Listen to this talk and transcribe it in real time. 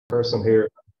Person here,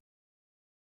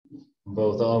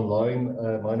 both online.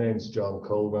 My name is John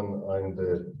Coleman. I'm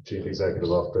the Chief Executive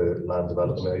of the Land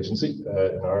Development Agency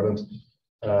in Ireland.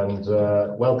 And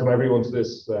welcome everyone to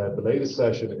this, the latest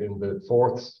session in the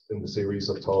fourth in the series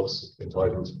of talks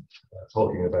entitled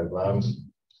Talking About Land.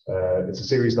 It's a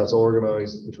series that's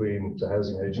organised between the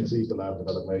Housing Agency, the Land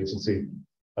Development Agency,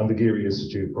 and the Geary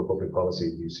Institute for Public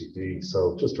Policy, UCD.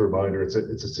 So just a reminder, it's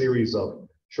a series of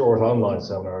short online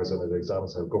seminars, and it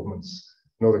examines how governments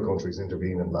in other countries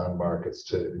intervene in land markets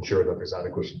to ensure that there's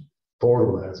adequate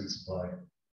affordable housing supply.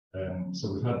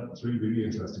 So we've had three really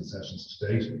interesting sessions to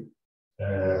date,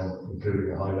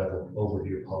 including a high-level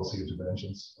overview of policy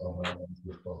interventions on land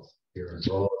both here and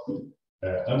abroad,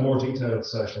 and more detailed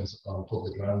sessions on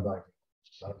public land banking,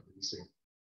 land leasing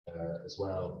as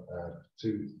well,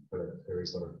 two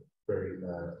areas that are very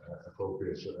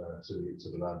appropriate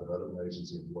to the Land Development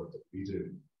Agency and the work that we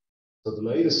do. So the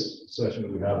latest session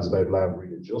that we have is about land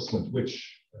readjustment,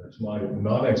 which to my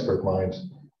non-expert mind,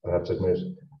 I have to admit,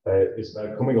 is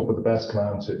about coming up with the best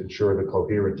plan to ensure the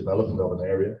coherent development of an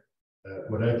area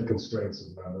without the constraints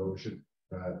of land ownership,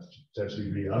 to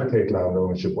potentially reallocate land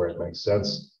ownership where it makes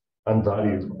sense, and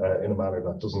value in a manner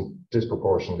that doesn't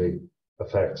disproportionately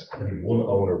affect any one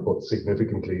owner, but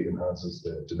significantly enhances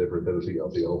the deliverability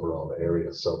of the overall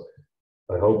area. So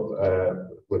I hope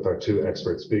with our two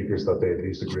expert speakers that they at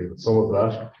least agree with some of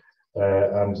that.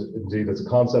 And indeed, it's a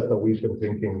concept that we've been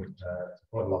thinking for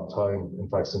quite a long time, in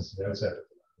fact, since the outset of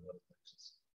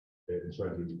the in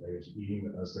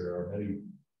 2018, as there are many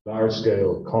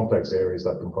large-scale complex areas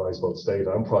that comprise both state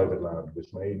and private land, which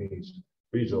may need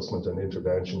readjustment and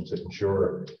intervention to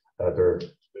ensure their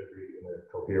delivery in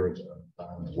a coherent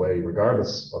way,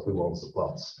 regardless of who owns the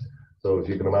plots. So if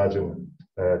you can imagine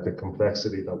the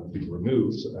complexity that would be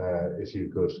removed if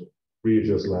you could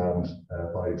readjust land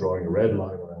by drawing a red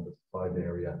line around a defined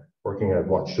area, working out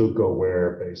what should go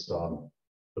where based on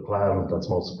the plan that's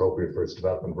most appropriate for its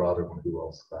development rather than who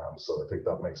owns the land. So I think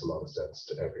that makes a lot of sense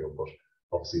to everyone, but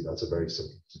obviously that's a very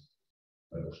simple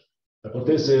note. But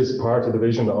this is part of the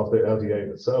vision of the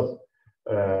LDA itself,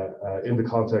 in the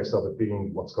context of it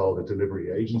being what's called a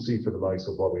delivery agency for the likes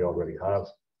of what we already have,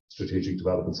 strategic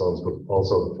development zones, but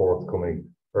also the forthcoming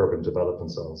urban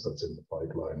development zones that's in the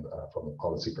pipeline from a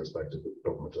policy perspective with the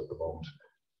government at the moment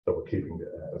that we're keeping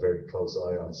a very close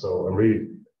eye on. So I'm really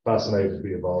fascinated to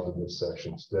be involved in this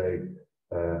session today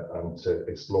and to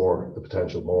explore the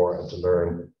potential more and to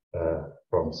learn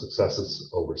from successes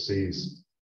overseas.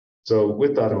 So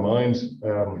with that in mind,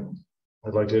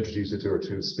 I'd like to introduce you to our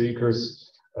two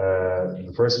speakers.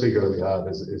 The first speaker that we have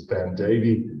is Ben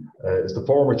Davy, is the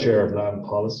former chair of land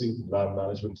policy, land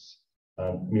management,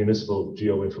 and municipal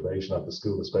geoinformation at the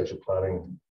School of Spatial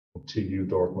Planning at TU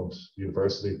Dortmund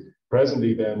University.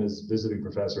 Presently, Ben is visiting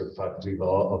professor at the Faculty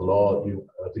of Law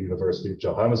at the University of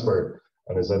Johannesburg,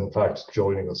 and is in fact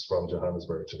joining us from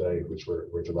Johannesburg today, which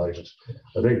we're delighted.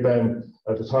 I think, Ben,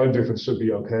 at the time difference should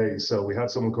be okay. So we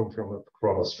had someone come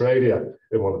from Australia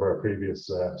in one of our previous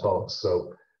talks.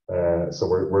 So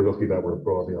we're lucky that we're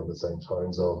broadly on the same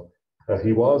time zone.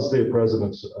 He was the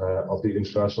president of the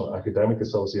International Academic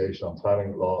Association on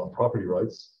Planning, Law and Property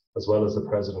Rights, as well as the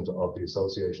president of the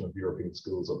Association of European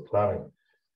Schools of Planning.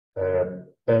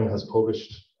 Ben has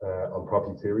published on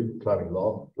property theory, planning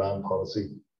law, land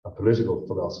policy, and political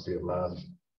philosophy of land.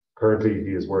 Currently,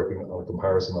 he is working on a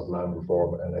comparison of land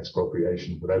reform and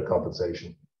expropriation without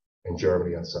compensation in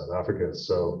Germany and South Africa.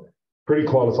 So pretty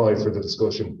qualified for the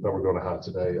discussion that we're going to have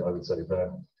today, I would say,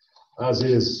 Ben. As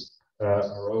is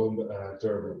our own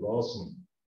Dearbhla Lawson.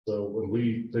 So when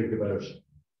we think about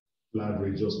land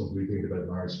readjustment, we think about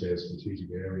large-scale strategic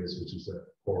areas, which is a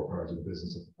core part of the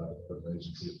business of the Land Development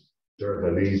Agency.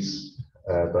 Dearbhla leads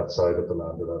that side of the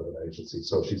Land Development Agency.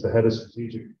 So she's the head of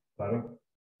strategic planning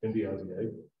in the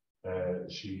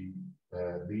LDA. She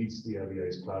leads the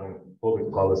LDA's planning,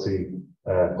 public policy,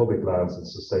 public lands and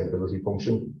sustainability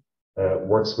function,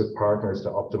 works with partners to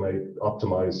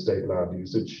optimize state land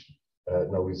usage,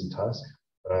 no easy task,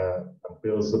 and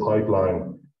builds the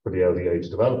pipeline for the LDA to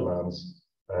develop lands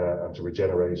and to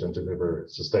regenerate and deliver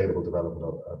sustainable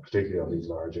development, particularly on these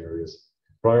large areas.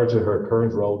 Prior to her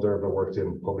current role, Dearbhla worked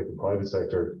in public and private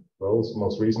sector roles,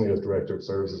 most recently as Director of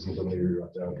Services in Dunleary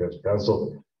Down County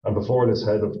Council, and before this,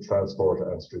 Head of Transport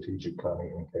and Strategic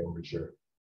Planning in Cambridgeshire.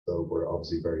 So we're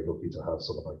obviously very lucky to have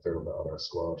someone like Dearbhla on our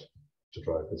squad to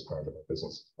drive this part of our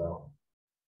business now.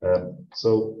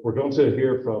 So we're going to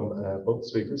hear from both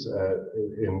speakers.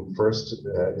 In first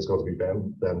is going to be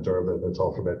Ben, then Dearbhla. They'll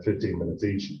talk for about 15 minutes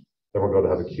each. Then we're going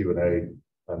to have a Q&A.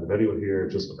 And if anyone here,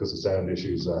 just because of sound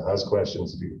issues, has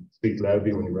questions, if you speak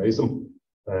loudly when you raise them,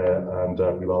 and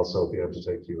we'll also be able to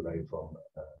take Q&A from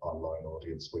online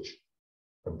audience, which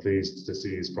I'm pleased to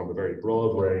see is from a very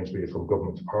broad range, be it from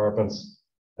government departments,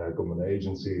 government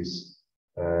agencies,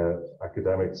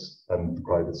 academics, and the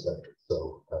private sector.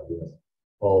 So we have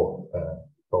all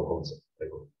cohorts at the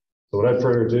table. So without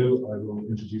further ado, I will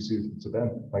introduce you to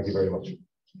Ben. Thank you very much.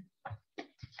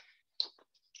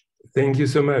 Thank you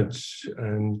so much,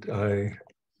 and I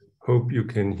hope you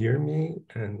can hear me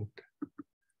and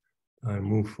I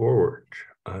move forward.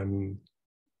 I'm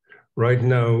right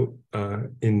now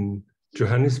in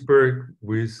Johannesburg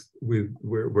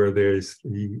where there's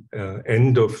the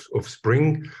end of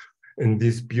spring and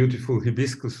this beautiful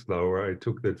hibiscus flower. I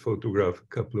took that photograph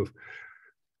a couple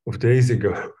of days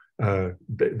ago.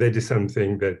 That is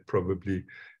something that probably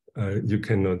you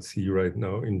cannot see right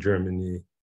now in Germany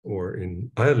or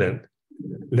in Ireland.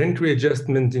 Land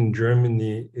readjustment in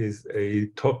Germany is a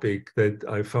topic that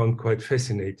I found quite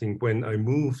fascinating. When I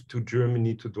moved to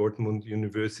Germany, to Dortmund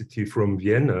University from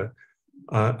Vienna,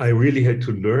 I really had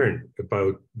to learn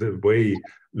about the way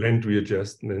land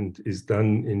readjustment is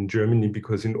done in Germany,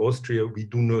 because in Austria, we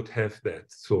do not have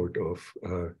that sort of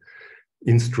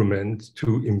instrument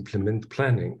to implement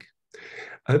planning.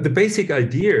 The basic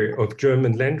idea of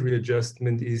German land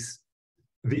readjustment is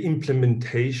the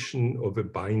implementation of a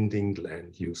binding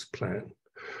land use plan.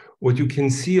 What you can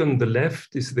see on the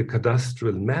left is the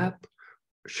cadastral map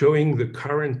showing the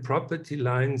current property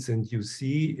lines, and you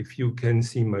see, if you can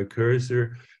see my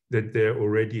cursor, that there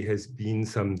already has been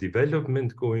some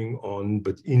development going on,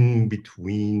 but in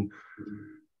between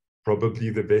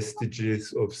probably the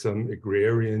vestiges of some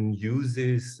agrarian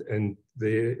uses and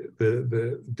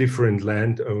the different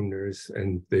landowners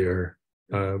and their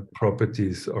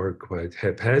properties are quite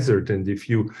haphazard. And if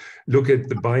you look at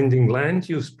the binding land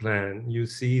use plan, you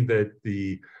see that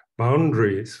the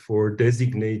boundaries for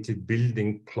designated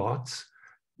building plots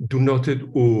do not at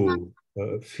all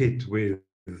fit with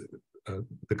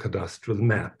the cadastral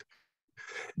map.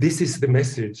 This is the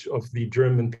message of the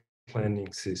German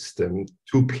planning system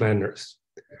to planners.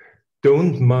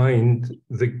 Don't mind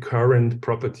the current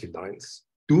property lines.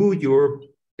 Do your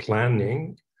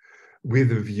planning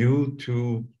with a view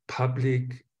to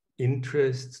public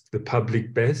interests, the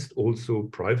public best, also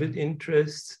private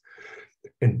interests.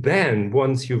 And then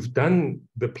once you've done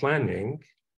the planning,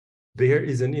 there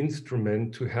is an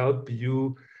instrument to help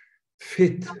you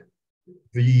fit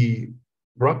the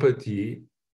property,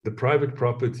 the private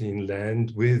property in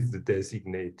land with the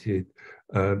designated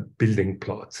building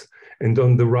plots. And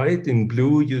on the right in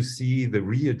blue, you see the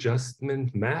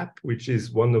readjustment map, which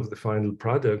is one of the final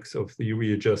products of the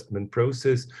readjustment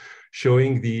process,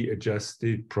 showing the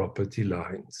adjusted property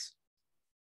lines.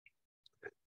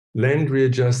 Land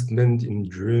readjustment in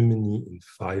Germany in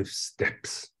 5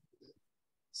 steps.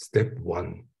 Step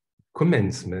 1,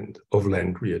 commencement of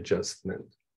land readjustment.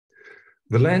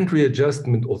 The Land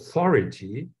Readjustment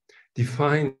Authority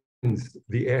defines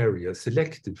the area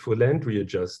selected for land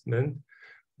readjustment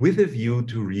with a view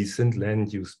to recent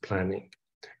land use planning.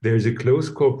 There is a close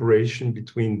cooperation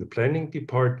between the planning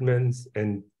departments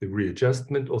and the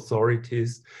readjustment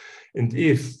authorities. And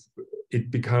if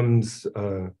it becomes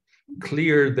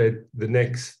clear that the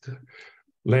next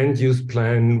land use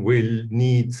plan will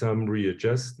need some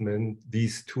readjustment,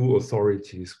 these two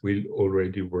authorities will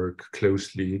already work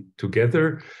closely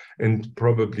together, and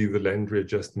probably the Land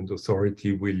Readjustment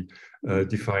Authority will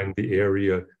define the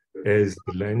area as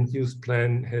the land use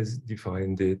plan has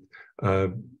defined it,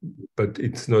 but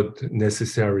it's not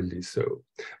necessarily so.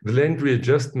 The Land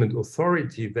Readjustment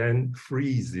Authority then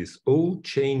freezes all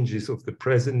changes of the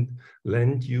present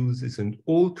land uses and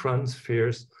all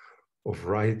transfers of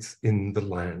rights in the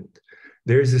land.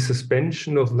 There is a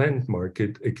suspension of land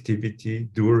market activity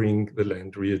during the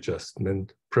land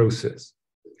readjustment process.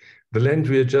 The Land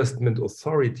Readjustment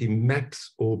Authority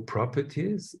maps all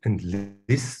properties and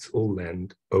lists all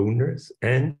land owners,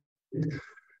 and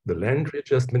the Land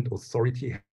Readjustment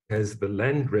Authority has the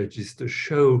land register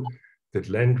show that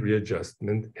land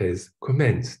readjustment has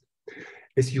commenced.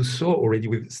 As you saw already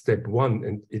with step 1,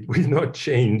 and it will not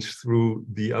change through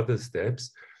the other steps,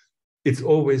 it's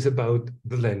always about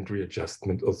the Land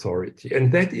Readjustment Authority.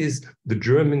 And that is the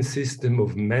German system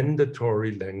of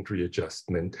mandatory land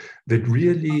readjustment that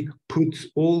really puts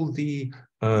all the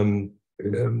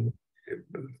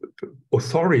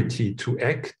authority to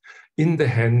act in the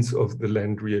hands of the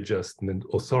Land Readjustment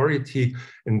Authority,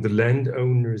 and the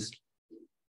landowners,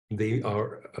 they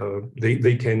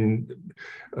can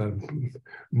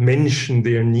mention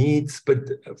their needs, but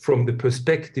from the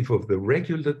perspective of the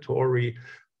regulatory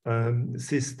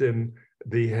system,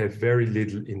 they have very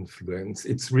little influence.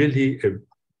 It's really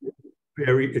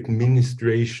very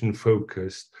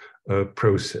administration-focused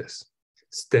process.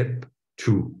 Step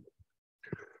 2,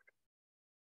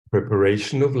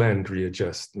 preparation of land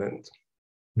readjustment.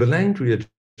 The land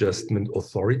readjustment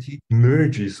authority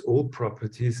merges all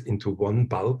properties into one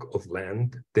bulk of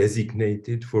land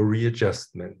designated for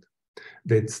readjustment.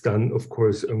 That's done, of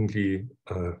course, only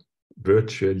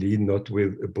virtually, not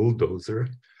with a bulldozer.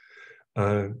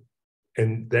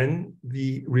 And then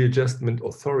the readjustment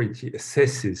authority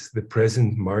assesses the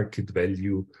present market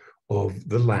value of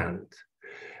the land.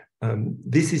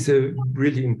 This is a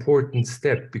really important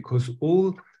step because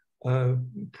all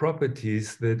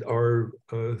properties that are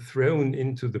thrown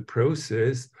into the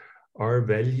process are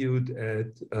valued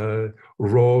at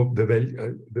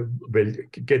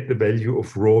get the value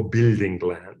of raw building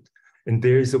land. And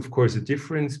there is, of course, a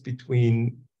difference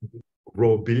between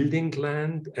raw building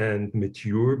land and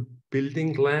mature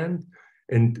building land.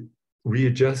 And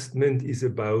readjustment is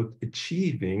about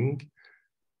achieving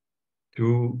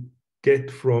to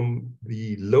get from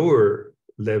the lower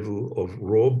level of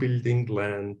raw building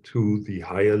land to the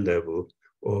higher level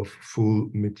of full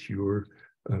mature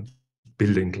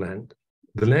building land.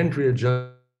 The Land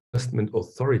Readjustment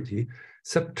Authority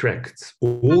subtracts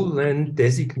all land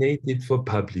designated for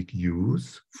public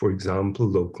use, for example,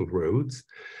 local roads,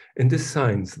 and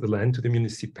assigns the land to the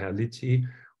municipality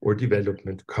or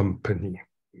development company.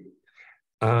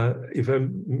 If I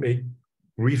may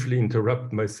briefly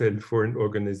interrupt myself for an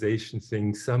organization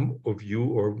thing, some of you,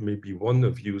 or maybe one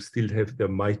of you, still have their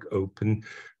mic open.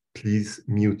 Please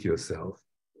mute yourself.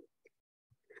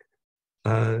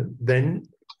 Then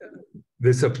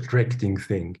the subtracting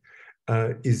thing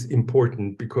is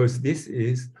important because this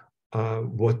is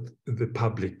what the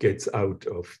public gets out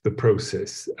of the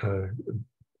process.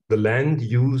 The land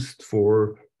used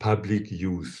for public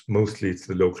use, mostly it's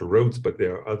the local roads, but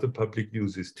there are other public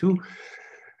uses too.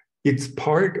 It's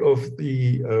part of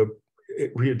the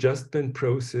readjustment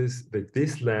process that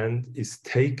this land is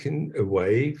taken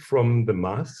away from the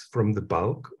mass, from the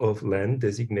bulk of land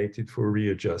designated for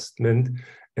readjustment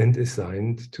and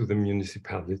assigned to the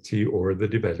municipality or the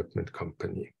development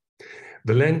company.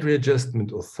 The Land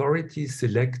Readjustment Authority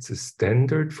selects a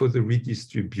standard for the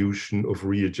redistribution of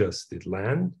readjusted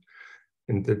land,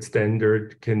 and that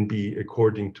standard can be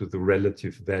according to the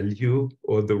relative value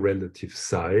or the relative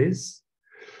size.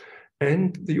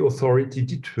 And the authority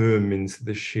determines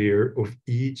the share of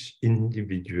each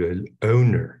individual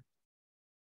owner.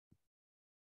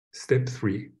 Step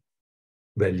 3,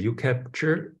 value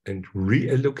capture and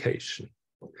reallocation.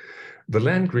 The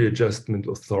Land Readjustment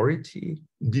Authority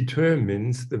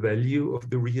determines the value of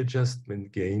the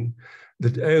readjustment gain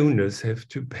that owners have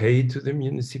to pay to the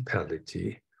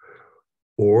municipality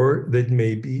or that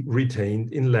may be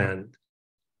retained in land,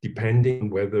 depending on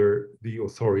whether the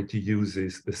authority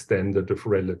uses the standard of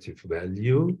relative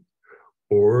value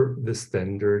or the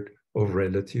standard of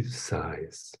relative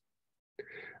size.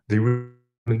 The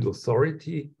Readjustment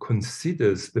Authority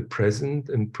considers the present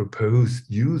and proposed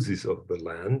uses of the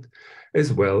land,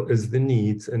 as well as the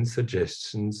needs and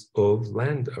suggestions of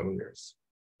landowners.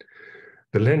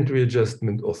 The Land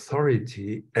Readjustment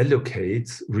Authority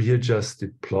allocates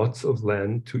readjusted plots of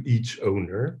land to each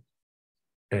owner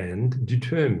and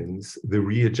determines the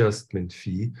readjustment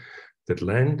fee that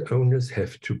landowners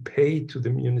have to pay to the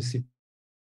municipality,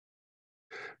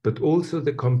 but also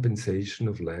the compensation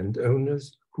of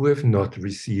landowners who have not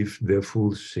received their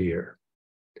full share.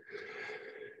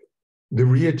 The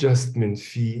readjustment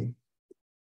fee,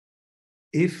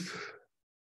 if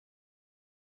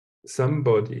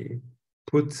somebody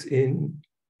puts in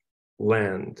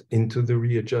land into the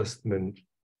readjustment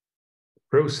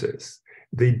process,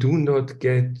 they do not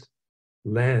get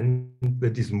land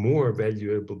that is more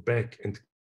valuable back and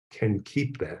can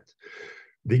keep that.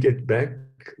 They get back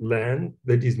land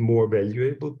that is more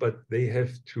valuable, but they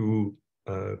have to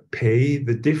pay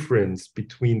the difference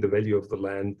between the value of the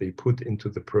land they put into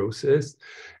the process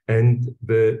and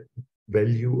the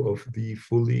value of the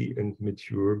fully and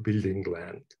mature building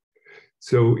land.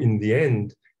 So in the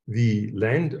end, the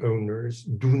landowners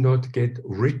do not get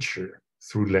richer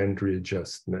through land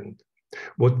readjustment.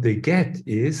 What they get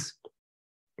is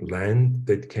land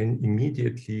that can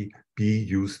immediately be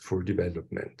used for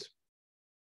development.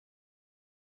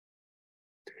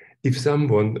 If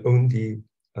someone only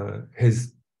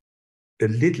has a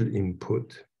little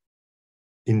input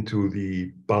into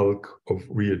the bulk of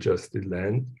readjusted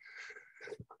land,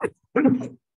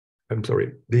 I'm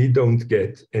sorry, they don't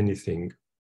get anything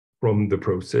from the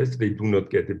process. They do not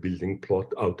get a building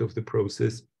plot out of the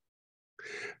process,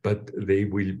 but they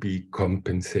will be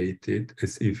compensated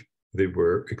as if they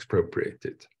were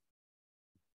expropriated.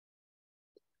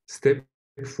 Step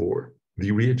 4,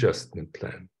 the readjustment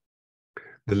plan.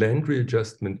 The Land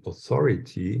Readjustment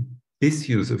Authority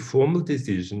issues a formal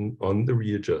decision on the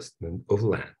readjustment of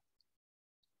land.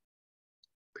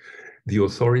 The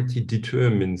authority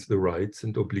determines the rights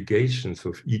and obligations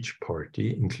of each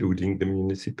party, including the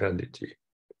municipality.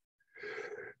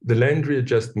 The Land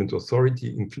Readjustment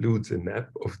Authority includes a map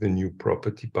of the new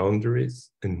property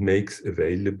boundaries and makes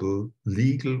available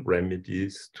legal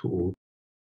remedies to all.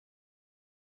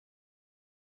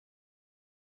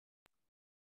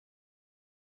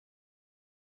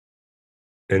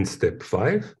 And step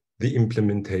 5, the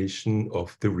implementation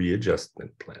of the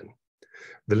readjustment plan.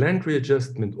 The Land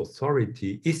Readjustment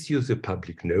Authority issues a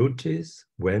public notice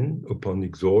when, upon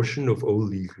exhaustion of all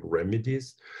legal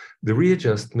remedies, the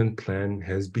readjustment plan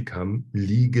has become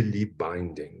legally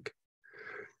binding.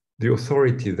 The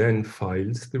authority then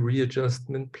files the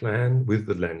readjustment plan with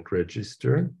the land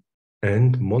register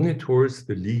and monitors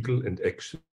the legal and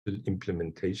actual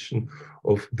implementation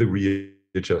of the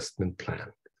readjustment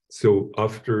plan. So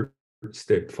after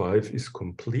step 5 is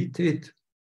completed,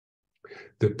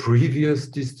 the previous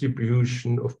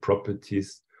distribution of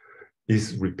properties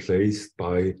is replaced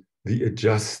by the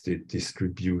adjusted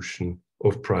distribution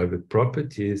of private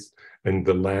properties, and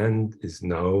the land is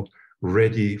now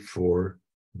ready for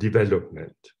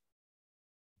development.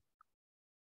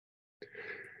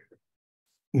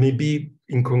 Maybe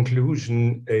in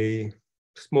conclusion, a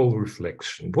small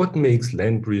reflection. What makes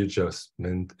land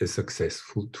readjustment a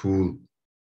successful tool?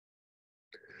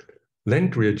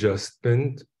 Land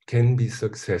readjustment can be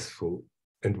successful.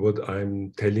 And what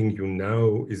I'm telling you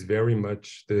now is very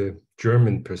much the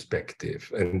German perspective.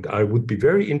 And I would be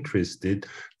very interested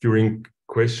during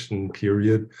question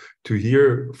period to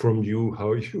hear from you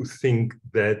how you think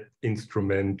that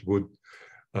instrument would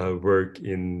work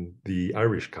in the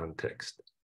Irish context.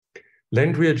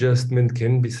 Land readjustment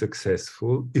can be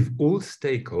successful if all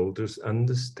stakeholders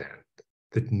understand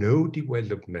that no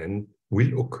development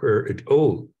will occur at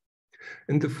all,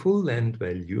 and the full land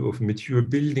value of mature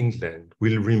building land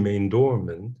will remain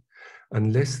dormant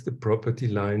unless the property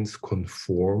lines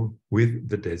conform with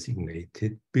the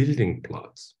designated building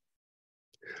plots.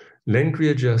 Land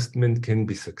readjustment can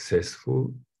be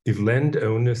successful if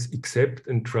landowners accept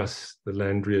and trust the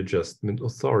Land Readjustment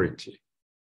Authority.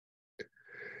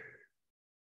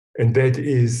 And that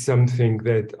is something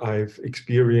that I've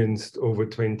experienced over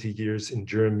 20 years in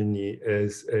Germany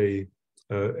as a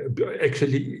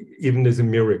actually, even as a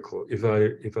miracle. If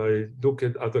I look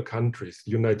at other countries,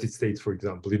 the United States, for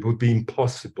example, it would be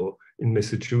impossible in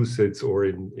Massachusetts or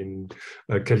in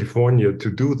California to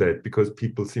do that because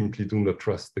people simply do not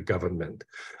trust the government.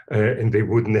 And they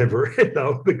would never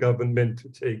allow the government to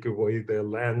take away their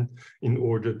land in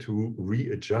order to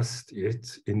readjust it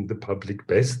in the public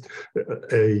best.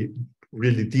 A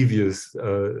really devious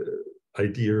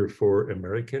idea for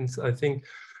Americans, I think.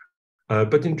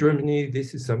 But in Germany,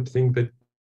 this is something that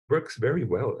works very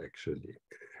well, actually.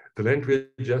 The land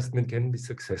readjustment can be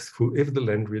successful if the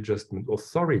Land Readjustment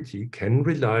Authority can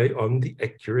rely on the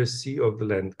accuracy of the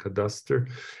land cadastre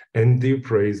and the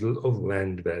appraisal of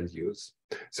land values.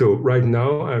 So right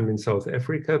now I'm in South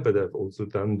Africa, but I've also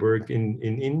done work in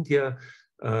India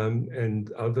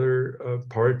and other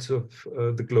parts of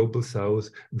the global south.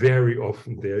 Very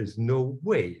often there is no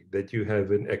way that you have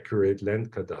an accurate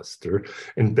land cadastre.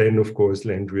 And then, of course,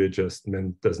 land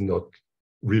readjustment does not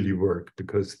really work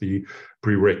because the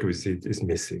prerequisite is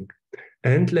missing.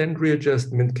 And land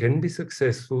readjustment can be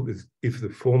successful if the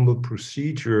formal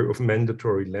procedure of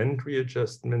mandatory land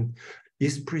readjustment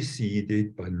is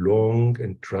preceded by long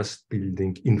and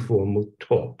trust-building informal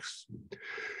talks.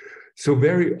 So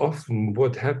very often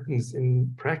what happens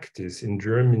in practice in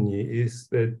Germany is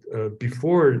that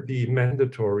before the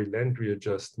mandatory land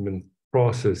readjustment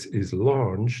process is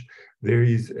launched, there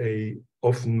is a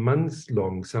often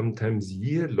months-long, sometimes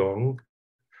year-long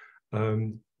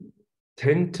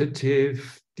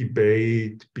tentative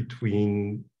debate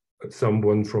between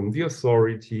someone from the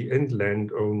authority and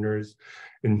landowners,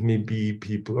 and maybe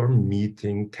people are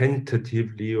meeting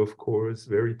tentatively, of course,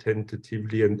 very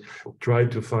tentatively, and try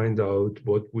to find out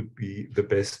what would be the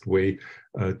best way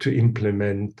to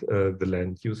implement the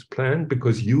land use plan,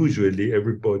 because usually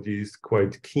everybody is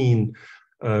quite keen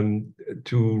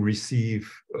to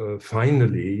receive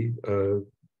finally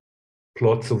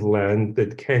plots of land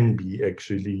that can be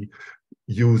actually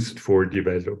used for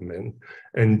development.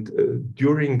 And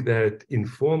during that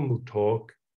informal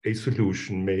talk, a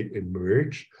solution may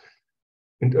emerge.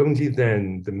 And only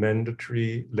then the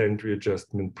mandatory land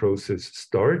readjustment process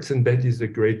starts. And that is a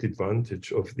great advantage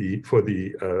for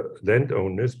the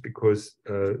landowners, because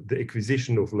the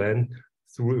acquisition of land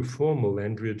through a formal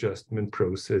land readjustment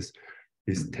process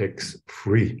is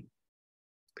tax-free.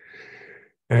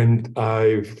 And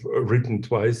I've written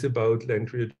twice about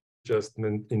land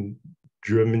readjustment in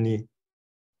Germany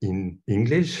in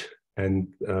English, and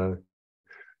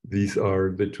these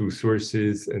are the two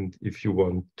sources. And if you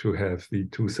want to have the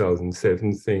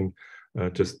 2007 thing,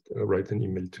 just write an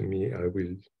email to me. I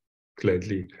will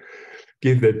gladly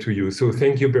give that to you. So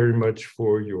thank you very much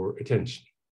for your attention.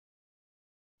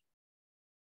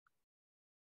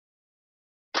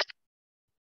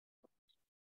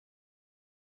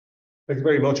 Thank you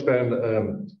very much,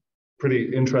 Ben.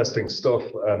 Pretty interesting stuff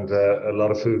and a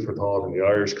lot of food for thought in the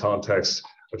Irish context.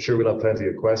 I'm sure we'll have plenty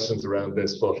of questions around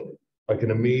this, but I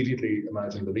can immediately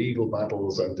imagine the legal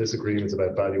battles and disagreements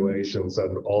about valuations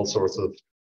and all sorts of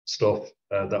stuff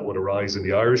that would arise in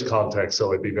the Irish context.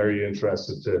 So I'd be very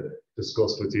interested to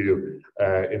discuss with you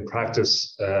in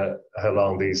practice how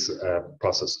long these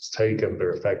processes take and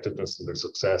their effectiveness and their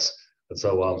success and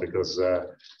so on, because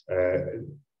it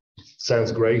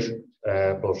sounds great,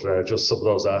 but just some of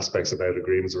those aspects about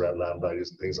agreements around land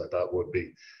values and things like that would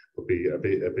be a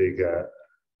big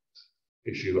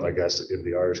issue, I guess, in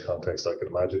the Irish context, I can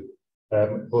imagine.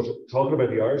 But talking about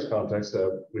the Irish context,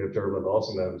 we have Dearbhla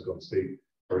Lawson now who's going to speak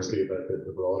firstly about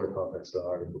the broader context of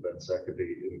Ireland, but then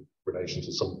secondly in relation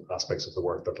to some aspects of the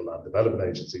work that the Land Development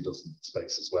Agency does in the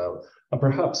space as well, and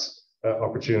perhaps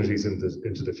opportunities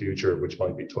into the future which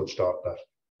might be touched on that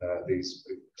these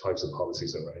types of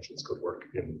policies and arrangements could work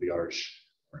in the Irish.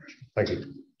 Thank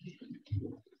you.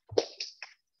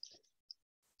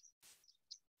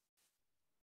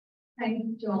 Thank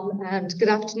you, John, and good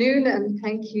afternoon, and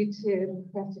thank you to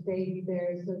Professor Davy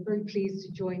there. So very pleased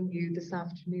to join you this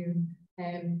afternoon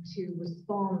to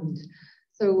respond.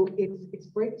 So it's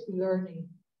great to be learning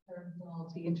in terms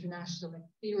of the international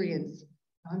experience.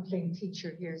 I'm playing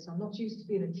teacher here, so I'm not used to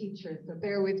being a teacher, so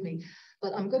bear with me.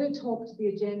 But I'm going to talk to the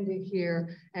agenda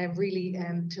here and really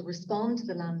to respond to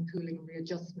the land pooling and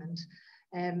readjustment.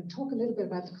 Talk a little bit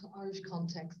about the Irish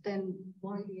context, then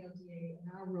why the LDA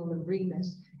and our role and remit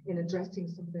in addressing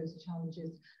some of those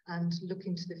challenges and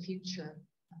looking to the future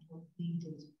and what's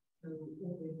needed. So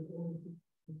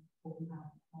we have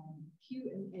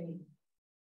Q&A.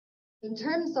 In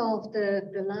terms of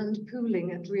the land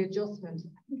pooling and readjustment,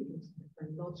 I think it is a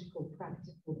very logical,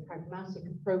 practical, pragmatic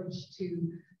approach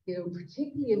to,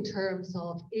 particularly in terms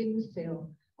of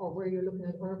infill or where you're looking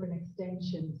at urban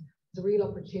extensions. There's a real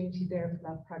opportunity there for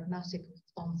that pragmatic,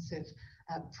 responsive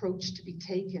approach to be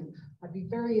taken. I'd be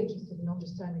very interested in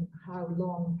understanding how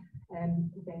long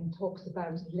then talks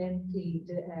about lengthy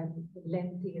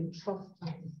and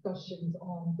trusted discussions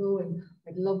ongoing.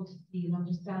 I'd love to see and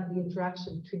understand the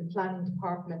interaction between the planning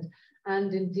department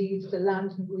and indeed the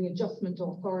Land Readjustment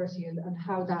Authority and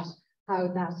how that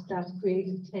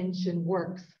creative tension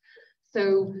works.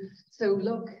 So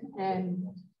look,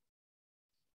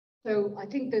 so I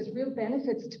think there's real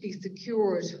benefits to be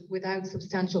secured without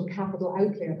substantial capital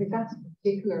outlay. I think that's a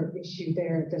particular issue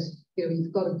there, that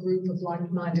you've got a group of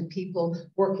like-minded people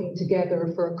working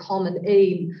together for a common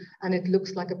aim, and it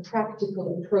looks like a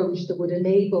practical approach that would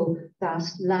enable that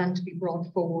land to be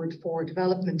brought forward for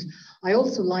development. I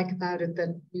also like about it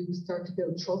that you start to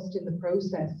build trust in the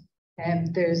process.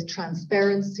 There's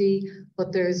transparency,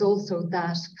 but there's also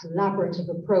that collaborative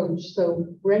approach. So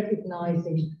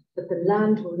recognizing that the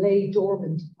land will lay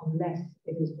dormant unless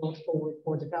it is brought forward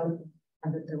for development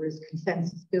and that there is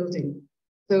consensus building.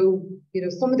 So,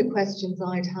 some of the questions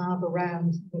I'd have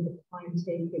around the time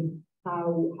taken,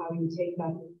 how you take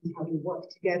that, how you work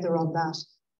together on that.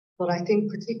 But I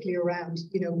think particularly around,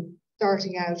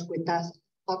 starting out with that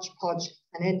hodgepodge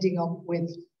and ending up with,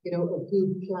 a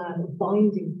good plan, a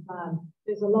binding plan.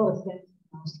 There's a lot of sense in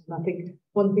that. And I think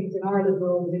one thing in Ireland,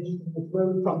 we're always interested in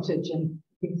road frontage, and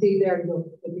you can see there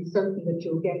you'll be certain that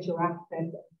you'll get your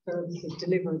access services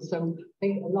delivered. So I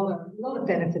think a lot of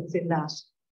benefits in that.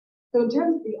 So in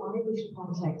terms of the Irish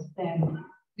context, then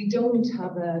we don't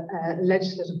have a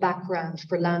legislative background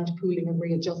for land pooling and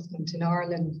readjustment in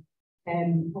Ireland.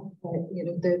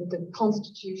 The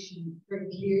Constitution very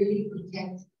clearly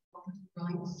protects the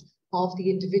rights of the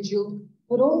individual,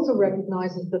 but also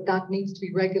recognises that needs to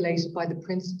be regulated by the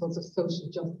principles of social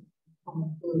justice and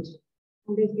common good.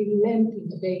 And there's been lengthy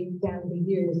debate down the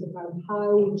years about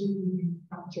how do we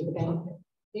capture the benefit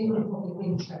in the public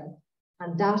interest.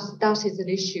 And that is an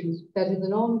issue that is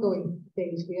an ongoing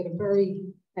debate. We had a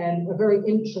very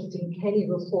interesting Kenny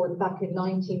report back in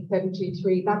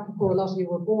 1973, back before a lot of you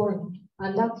were born.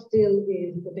 And that still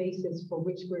is the basis for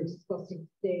which we're discussing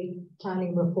today,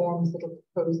 planning reforms that are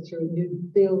proposed through a new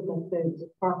bill that the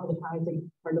Department of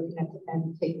Housing are looking at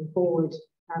taking forward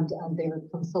and they're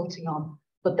consulting on.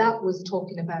 But that was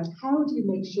talking about how do you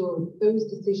make sure those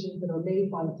decisions that are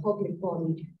made by a public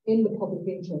body in the public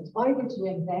interest, either to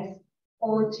invest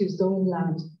or to zone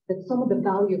land, that some of the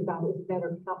value of that is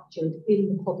better captured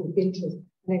in the public interest,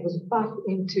 and it goes back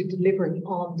into delivering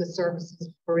on the services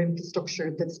for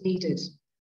infrastructure that's needed.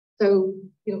 So,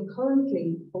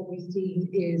 currently what we see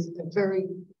is a very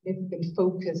significant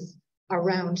focus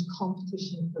around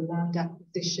competition for land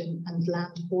acquisition and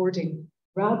land hoarding,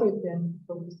 rather than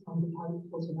focus on the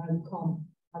output and outcome.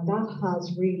 And that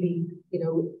has really,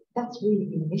 that's really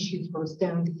been an issue for us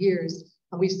down the years.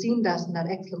 And we've seen that in that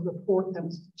excellent report that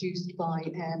was produced by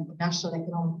the National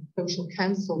Economic and Social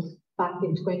Council back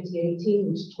in 2018,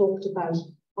 which talked about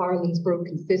Ireland's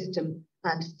broken system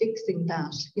and fixing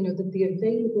that, that the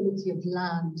availability of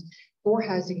land for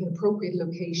housing in appropriate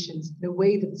locations in a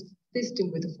way that's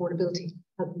consistent with affordability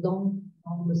has long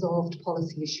unresolved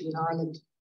policy issue in Ireland.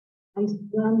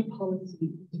 And land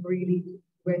policy is really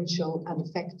influential and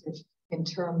effective in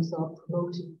terms of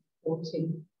promoting,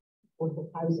 supporting affordable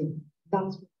housing.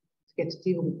 That's what we get to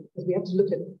deal with, because we have to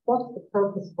look at what's the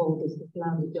purpose of all this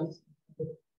land adjustment.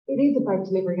 It is about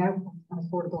delivering outcomes and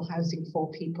affordable housing for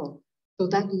people. So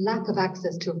that lack of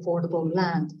access to affordable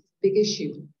land is a big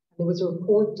issue. And there was a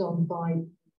report done by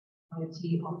the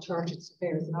Society of Chartered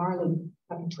Surveyors in Ireland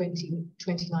back in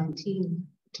 2019,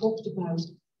 talked about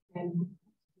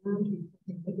land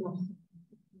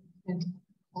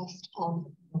cost of.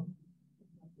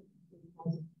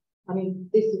 I mean,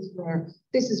 this is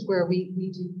where we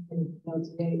do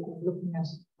today, looking at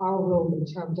our role in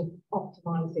terms of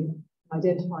optimising,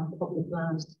 identifying public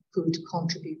land that could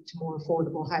contribute to more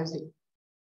affordable housing.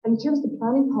 And in terms of the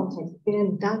planning context,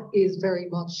 again, that is very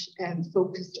much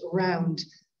focused around,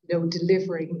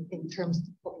 delivering in terms of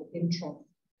the public interest.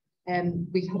 And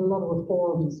we've had a lot of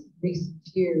reforms in recent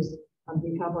years, and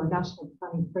we have our national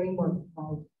planning framework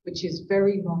now, which is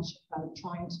very much about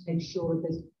trying to make sure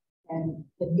that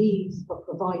the needs are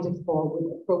provided for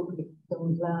with appropriate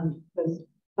zoned land. Because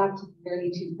back to the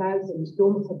early 2000s, we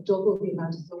almost had double the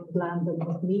amount of zoned land that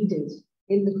was needed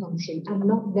in the country, and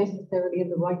not necessarily in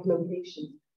the right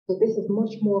location. So this is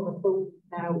much more of a focus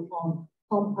now on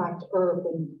compact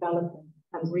urban development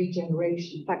and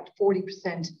regeneration. In fact,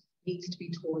 40% needs to be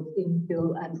towards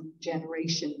infill and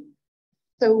regeneration.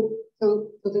 So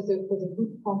there's a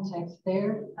good context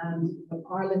there, and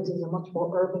Ireland is a much more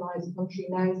urbanised country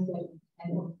now, so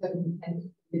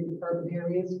 7% in urban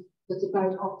areas. So it's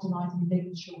about optimising,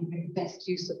 making sure we make the best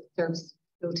use of the service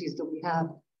facilities that we have,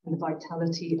 and the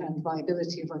vitality and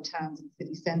viability of our towns and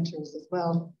city centres as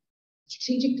well.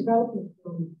 Strategic development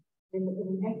in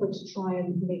an effort to try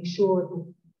and make sure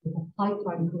that the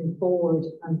pipeline coming forward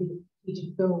and these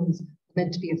strategic zones are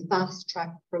meant to be a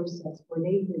fast-track process for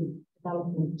enabling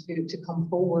development to come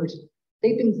forward.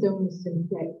 They've been zones since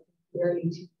the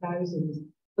early 2000s,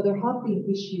 but there have been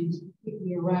issues,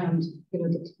 particularly around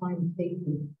the time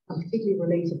taken, and particularly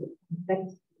related to the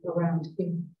complexity around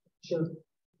infrastructure,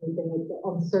 the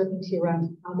uncertainty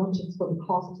around how much it's going to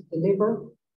cost to deliver.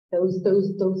 Those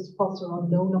costs are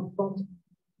unknown up front.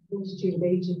 Multitude of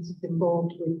agencies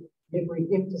involved with delivering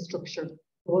infrastructure.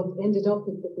 What ended up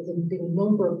is that there's been a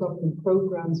number of government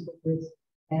programs, whether it's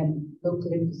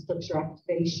local infrastructure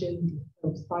activation,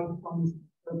 site funds,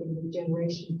 urban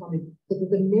regeneration funding. So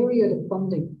there's a myriad of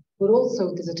funding, but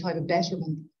also there's a type of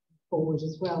betterment forward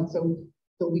as well. So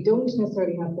we don't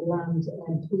necessarily have the land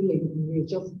pooling and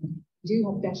readjustment. We do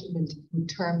have betterment in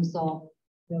terms of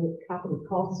capital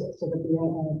costs, so there'll be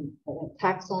a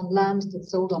tax on land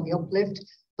that's sold on the uplift,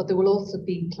 but there will also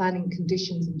be planning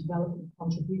conditions and development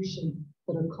contribution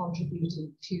that are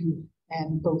contributing to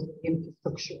both the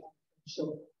infrastructure and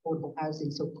affordable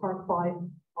housing. So Part 5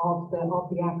 of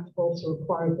the Act also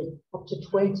requires that up to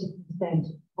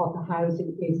 20% of the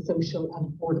housing is social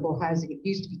and affordable housing. It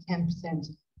used to be 10%,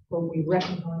 but we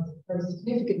recognise there's a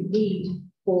significant need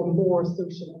for more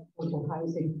social and affordable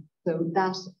housing. So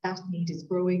that need is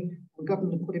growing. The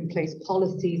government have put in place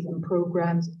policies and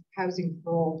programs, housing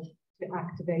for all, to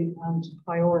activate and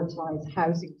prioritise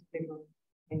housing delivery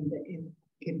in the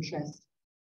interest.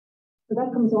 So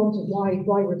that comes on to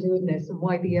why we're doing this and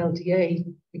why the LDA.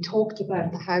 We talked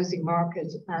about the housing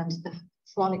market and the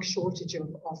chronic shortage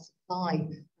of supply,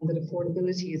 and that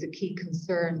affordability is a key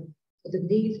concern. But the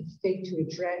need for the state to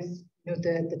address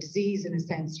the disease, in a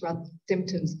sense, rather than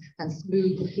symptoms, and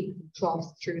smooth the peaks and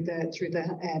troughs through the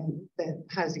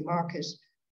housing market.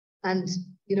 And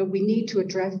we need to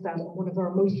address that. One of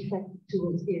our most effective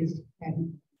tools is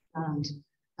land,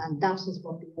 and that is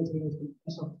what the LDA has been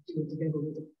set up to do, deliver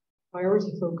with a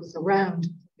priority focus around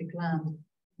public land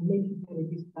and making better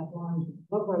use of that land.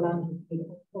 A lot of our land is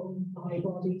owned by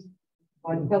bodies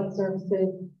health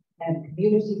services and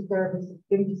community services,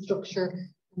 infrastructure,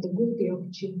 and there will be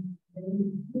opportunity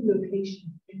in new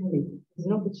locations generally. There's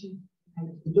an opportunity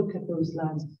to look at those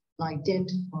lands and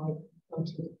identify how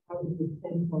to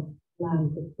central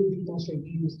land that could be better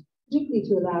used, particularly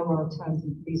to allow our towns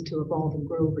and cities to evolve and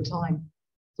grow over time.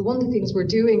 So one of the things we're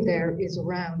doing there is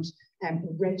around a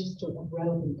register of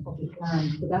relevant public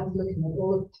land. So that's looking at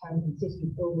all of the towns and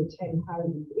cities over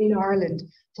 10,000 in Ireland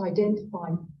to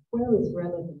identify where is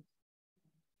relevant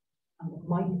and what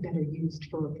might be better used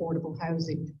for affordable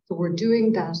housing. So we're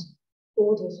doing that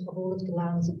audit of all of the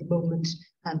lands at the moment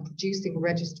and producing a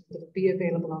register that will be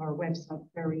available on our website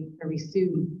very, very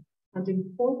soon. And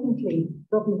importantly,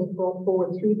 government has brought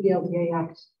forward through the LDA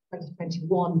Act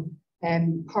 2021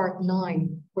 Part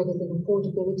 9, where there's an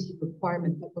affordability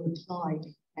requirement that will apply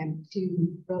to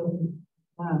relevant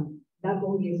land. That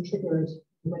only is triggered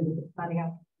when there's a planning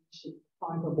application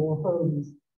for 5 or more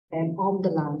homes on the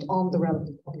land, on the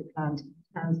relevant public land,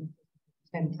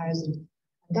 10,000.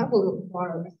 And that will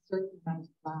require a certain amount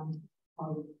of land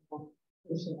for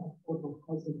social affordable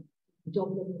housing.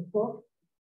 Dublin and Cork,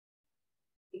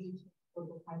 80%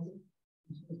 affordable housing,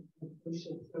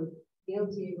 social. So the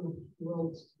LDA will be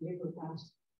able to deliver that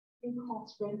in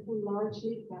cost rental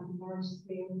largely, large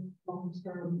scale,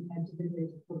 long-term delivery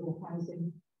of affordable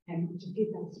housing, and to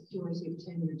give that security of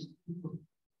tenure to people.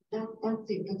 That's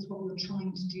it. That's what we're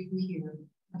trying to do here.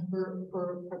 And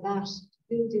for that,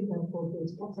 build in that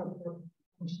affordability, that's our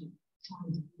function,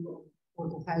 trying to do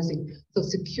affordable housing. So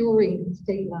securing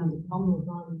state land and nominal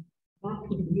value, that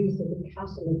can be used as a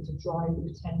catalyst to drive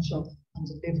the potential and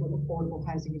deliver affordable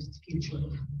housing into the future.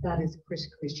 That is a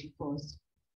critical issue for us.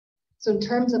 So in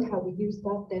terms of how we use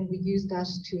that, then we use that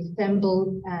to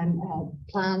assemble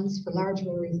plans for large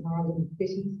areas in Ireland,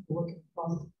 cities, working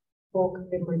across Cork,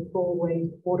 Limerick, Galway,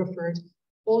 Waterford,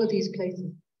 all of these places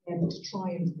to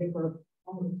try and deliver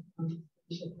on the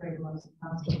frameworks and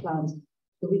master plans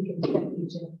so we can get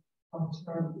the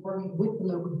long-term working with the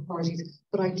local authorities,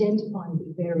 but identifying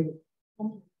the various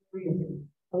areas.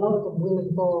 A lot of them will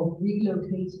involve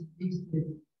relocating uses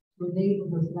to enable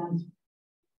those lands.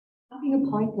 Having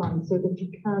a pipeline so that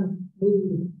you can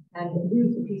move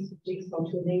the piece of jigsaw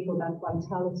to enable that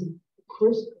vitality,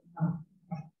 critical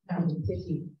and the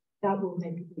city, that will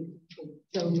make a big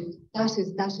difference. So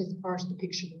that is part of the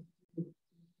picture.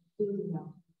 Building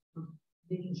that,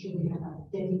 making sure we have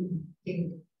that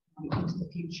dedicated into the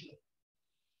future.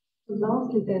 So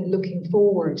lastly, then looking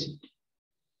forward.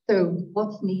 So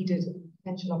what's needed?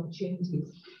 Potential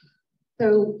opportunities.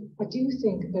 So I do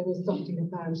think there is something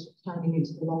about planning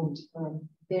into the long term.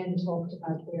 Ben talked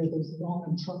about where there's long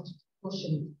and trusted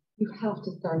discussion. You have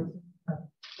to start there.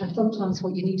 And sometimes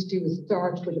what you need to do is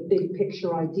start with a big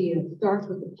picture idea, start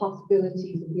with the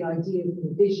possibilities and the ideas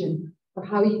and the vision for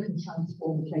how you can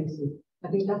transform places. I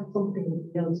think that's something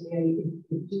that the LTA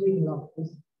is doing a lot.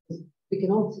 We can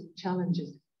all see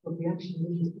challenges, but we actually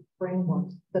need a framework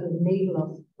that enable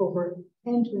us over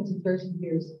 10, 20, 30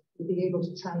 years to be able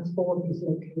to transform these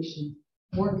locations,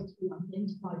 work to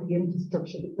identify the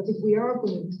infrastructure, because if we are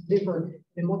going to deliver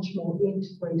in a much more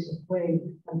integrated way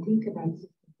and think about system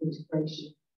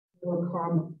integration, lower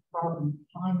carbon,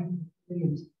 climate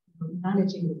resilience,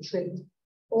 managing the trade,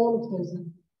 all of those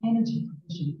energy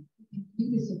provision, we can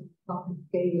do this at rapid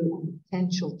scale and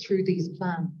potential through these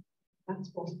plans.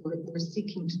 That's what we're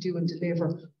seeking to do and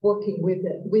deliver, working with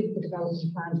the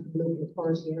development plans for the local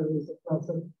authority areas as well.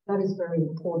 So that is very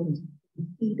important. We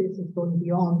see this is going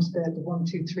beyond the 1,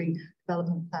 2, 3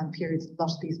 development plan periods in a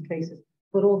lot of these places,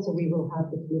 but also we will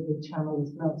have the delivery channel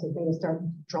as well. So they are starting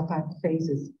to drop out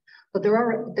phases. But there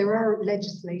are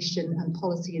legislation and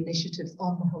policy initiatives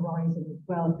on the horizon as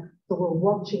well. So we're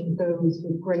watching those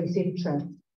with great interest,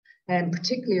 and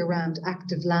particularly around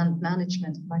active land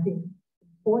management. And I think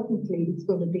importantly, it's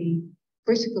going to be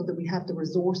critical that we have the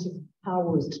resources and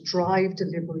powers to drive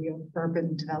delivery of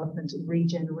urban development and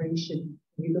regeneration.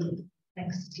 We look at the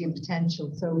complexity and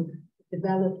potential. So the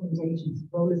development agency's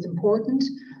role is important,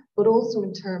 but also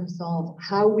in terms of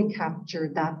how we capture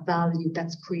that value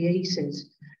that's created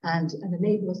and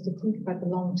enable us to think about the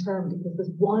long term, because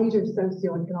there's wider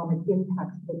socioeconomic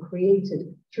impacts that are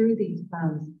created through these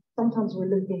plans. Sometimes we're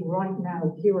looking right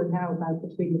now, here and now, about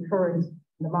between the current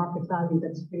the market value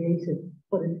that's created,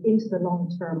 but it's into the long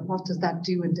term. What does that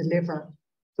do and deliver?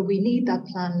 So we need that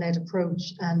plan-led approach,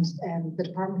 and the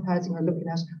Department of Housing are looking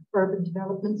at urban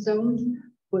development zones,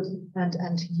 and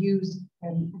to use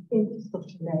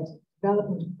infrastructure-led,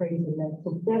 development appraisal-led,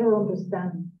 so better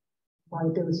understand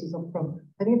liabilities up front.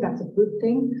 I think that's a good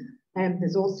thing. And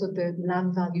there's also the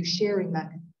land value sharing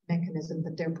mechanism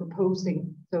that they're proposing,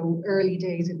 so early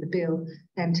days in the bill,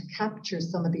 and to capture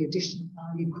some of the additional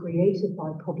value created by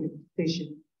public decision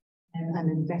and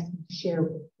investment share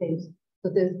with the state. So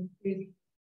there's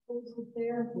proposals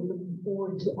there. We're looking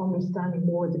forward to understanding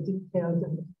more of the details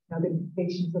and the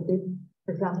implications of this.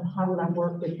 For example, how will that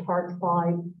work with Part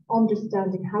 5?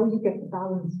 Understanding how you get the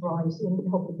balance right in the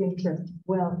public interest as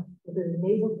well, so that it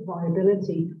enables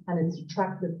viability and it's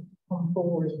attractive to come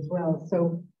forward as well.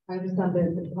 So I understand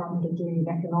that the Department are doing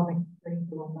an economic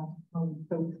appraisal on that at the moment,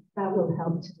 so that will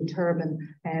help to determine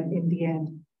in the end.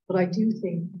 But I do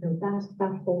think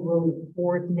that whole role of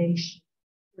coordination,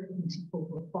 certainty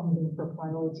over funding for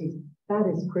priorities, that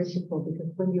is critical,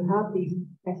 because when you have these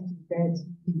SDZs,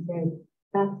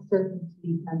 that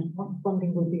certainty and what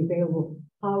funding will be available,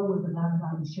 how will the land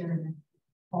value sharing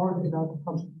or the developer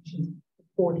contributions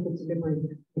support the delivery of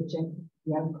the objective,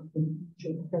 the outcome in the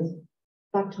future? Because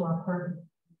back to our purpose,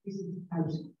 this is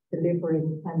about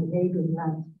delivering and enabling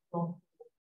land for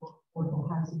affordable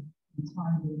housing in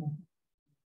time.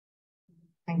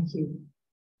 Thank you.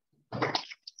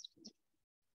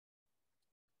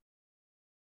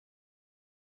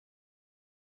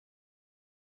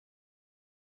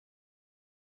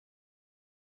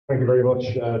 Thank you very much,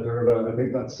 Dearbhla. I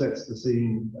think that sets the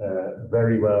scene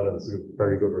very well, and it's a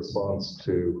very good response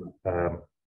to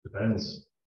Ben's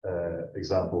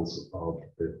examples of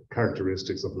the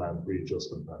characteristics of land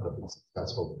readjustment that have been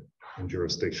successful in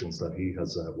jurisdictions that he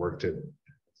has worked in,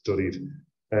 studied.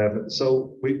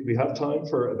 So we have time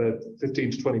for about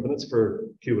 15 to 20 minutes for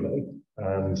Q&A,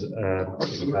 and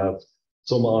we have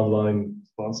some online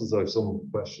responses. I have some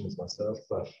questions myself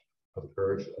that have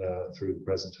occurred through the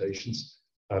presentations.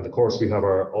 And of course, we have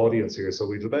our audience here. So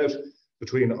we've about,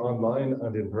 between online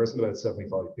and in person, about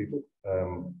 75 people.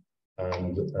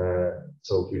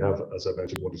 So we have, as I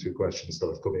mentioned, 1 or 2 questions that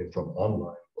have come in from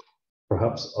online.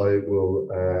 Perhaps I will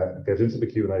get into the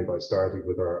Q&A by starting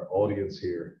with our audience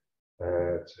here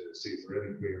to see if there are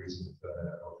any queries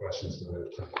or questions from the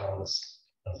panelists.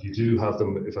 And if you do have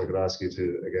them, if I could ask you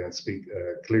to, again, speak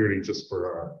clearly just for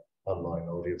our online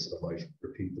audience, and I might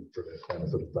repeat them for the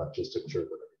benefit of that, just to ensure that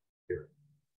everyone's here.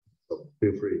 So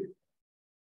feel free.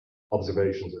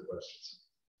 Observations or questions?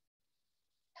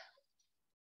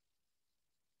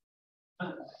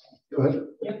 Go ahead.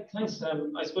 Yeah, thanks.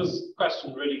 I suppose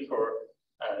question really for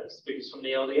speakers from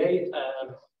the LDA.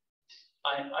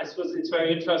 I suppose it's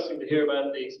very interesting to hear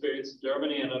about the experience in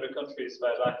Germany and other countries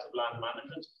about active land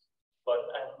management. But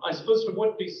I suppose there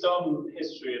would be some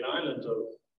history in Ireland of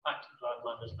active land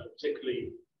management,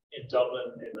 particularly in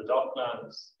Dublin, in the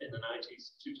Docklands in the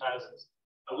 90s, 2000s.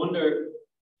 I wonder,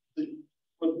 are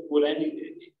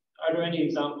there any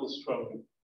examples from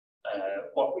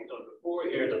what we've done before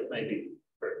here that maybe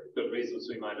for good reasons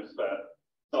we might have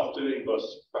stopped doing, but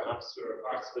perhaps there are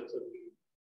parts of it that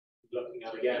we're looking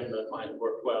at again that might have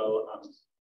worked well and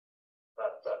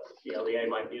that the LEA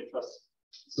might be interested.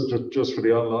 So just for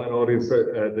the online audience,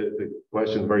 the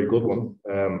question is a very good one.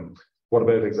 What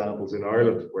about examples in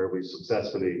Ireland where we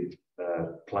successfully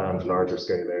planned larger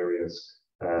scale areas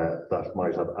that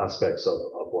might have aspects of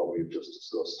what we've just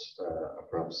discussed?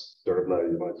 Perhaps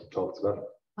Dearbhla, you might talk to that.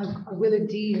 I will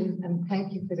indeed, and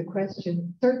thank you for the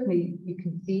question. Certainly, you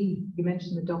can see, you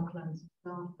mentioned the Docklands,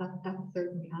 that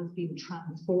certainly has been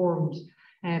transformed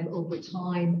over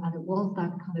time, and it was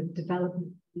that kind of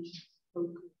development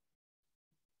focus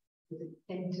with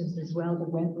incentives as well that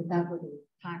went with that, with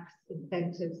tax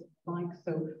incentives, like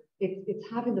so. It's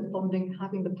having the funding,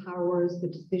 having the powers, the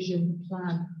decision, the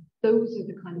plan. Those are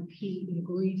the kind of key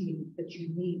ingredients that you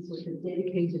need. So it's a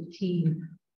dedicated team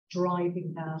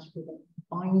driving that with a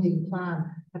binding plan,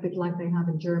 a bit like they have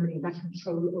in Germany, that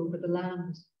control over the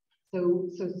land. So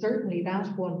certainly that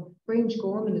one. Grange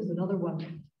Gorman is another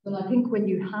one. But I think when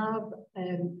you have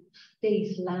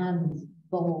state lands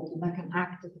involved, and that can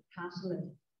act as a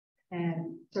catalyst,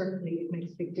 certainly it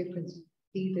makes a big difference. You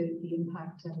see the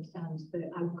impact and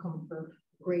the outcome for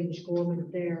Grange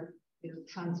Gorman there.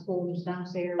 Transformed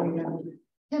that area.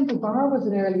 Temple Bar was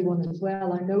an early one as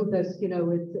well. I know that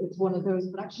it's one of those,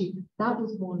 but actually that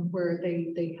was one where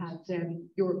they had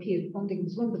European funding. It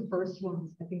was one of the first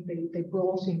ones. I think they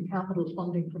brought in capital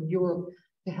funding from Europe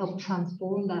to help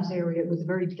transform that area. It was a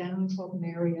very downtrodden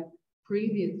area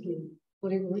previously,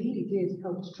 but it really did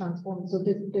help to transform. So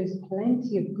there's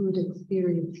plenty of good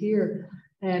experience here.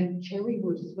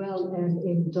 Cherrywood as well,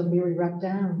 in Dunleary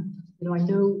Rathdown. I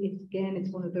know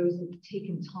it's one of those that's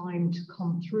taken time to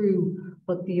come through,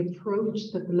 but the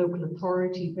approach that the local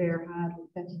authority there had with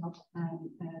setting up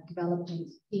a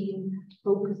development team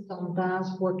focused on that,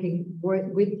 working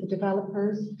with the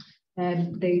developers,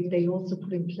 They also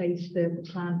put in place the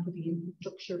plan for the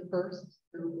infrastructure first.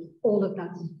 So all of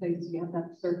that's in place. We have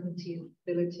that certainty and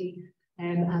stability,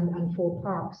 and for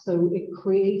parks. So it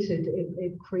created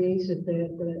the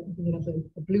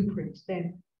blueprint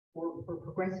then for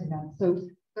progressing that. So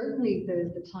certainly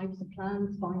the types of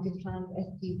plans, binding plans,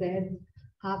 SDZs,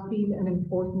 have been an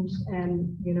important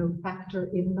factor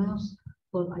in that.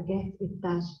 But I guess it's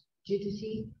that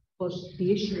rigidity, but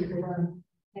the issue around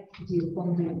complexity of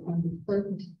funding and the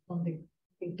certainty of funding,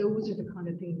 I think those are the kind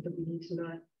of things that we need to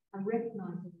learn and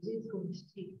recognize that it is going to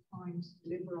take time to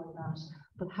deliver on that.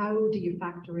 But how do you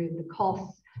factor in the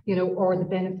costs, or the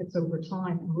benefits over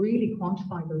time, and really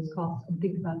quantify those costs and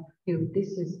think about,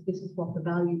 this is what the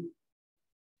value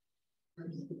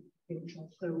is.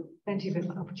 So plenty of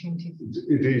opportunities.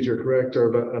 Indeed, you're correct,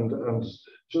 Dearbhla, and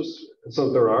just so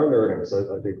there are learnings.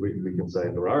 I think we can say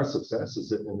there are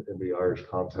successes in the Irish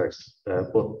context,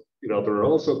 but there are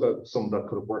also some that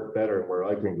could have worked better, where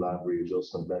I think land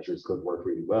readjustment measures could work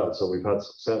really well. So we've had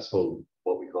successful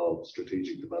what we call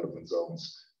strategic development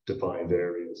zones, defined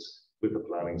areas with the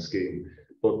planning scheme,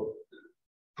 but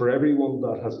for everyone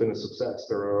that has been a success,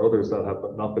 there are others that have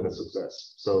not been a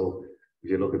success. So if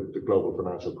you look at the global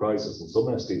financial crisis, and some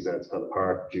SDZs fell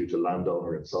apart due to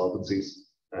landowner insolvencies,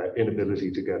 inability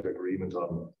to get agreement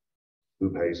on who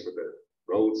pays for the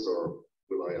roads, or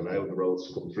will I allow the roads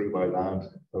to come through my land,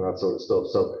 and that sort of stuff.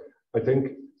 So I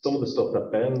think some of the stuff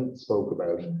that Ben spoke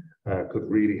about could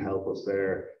really help us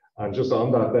there. And just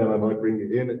on that, Ben, I might bring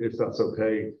you in, if that's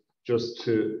okay, just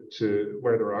to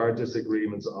where there are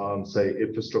disagreements on, say,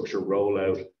 infrastructure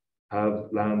rollout. Have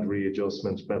land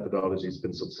readjustment methodologies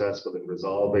been successful in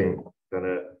resolving kind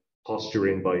of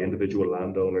posturing by individual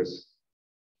landowners?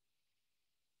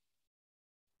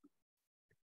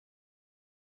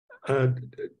 John,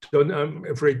 I'm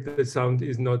afraid the sound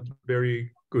is not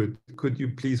very good. Could you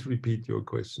please repeat your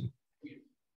question?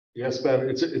 Yes, Ben,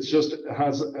 it's just,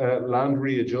 has land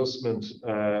readjustment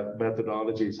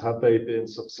methodologies, have they been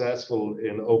successful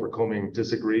in overcoming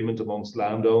disagreement amongst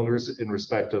landowners in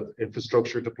respect of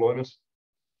infrastructure deployment?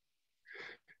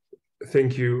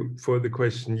 Thank you for the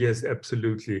question. Yes,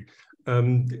 absolutely. I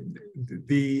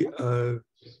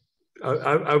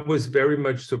was very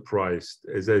much surprised,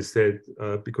 as I said,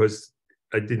 because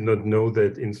I did not know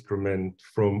that instrument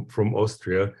from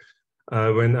Austria.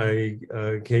 When I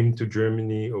came to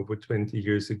Germany over 20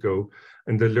 years ago,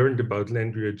 and I learned about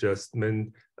land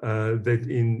readjustment, that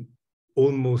in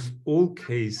almost all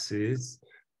cases,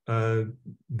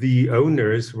 the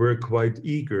owners were quite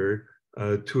eager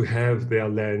to have their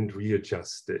land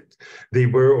readjusted. They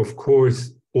were, of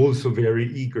course, also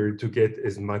very eager to get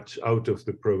as much out of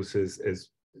the process as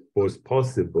was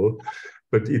possible,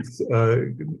 but it's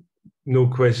no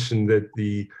question that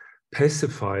the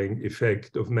pacifying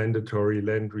effect of mandatory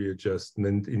land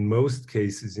readjustment in most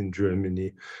cases in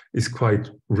Germany is quite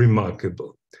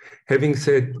remarkable. Having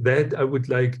said that, I would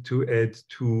like to add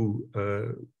two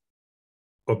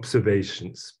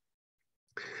observations.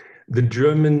 The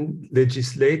German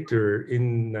legislator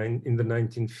in the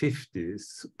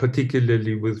 1950s,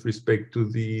 particularly with respect to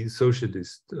the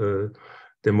Socialist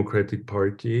Democratic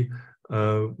Party,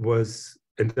 was,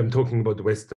 and I'm talking about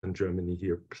Western Germany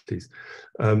here, please,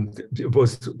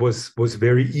 was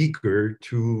very eager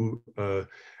to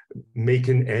make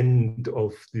an end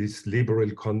of this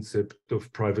liberal concept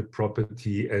of private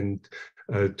property and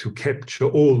to capture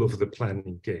all of the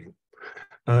planning game.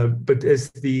 But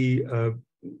as the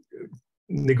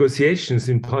negotiations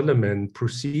in Parliament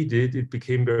proceeded, it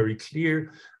became very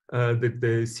clear that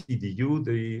the CDU,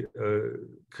 the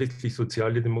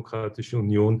Christlich-Soziale Demokratische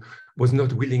Union, was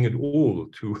not willing at all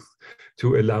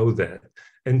to allow that.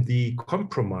 And the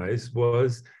compromise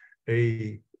was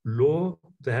a law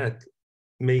that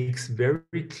makes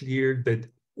very clear that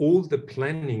all the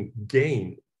planning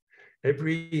gain,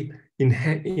 every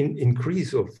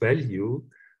increase of value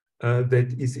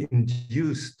that is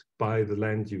induced by the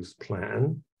land use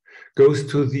plan goes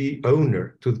to the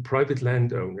owner, to the private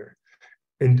landowner.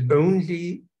 And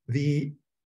only the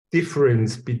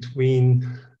difference between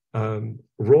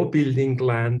raw building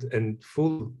land and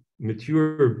full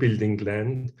mature building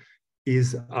land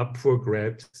is up for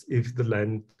grabs if the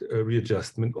land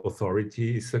readjustment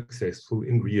authority is successful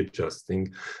in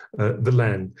readjusting the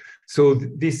land. So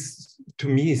this, to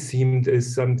me, seemed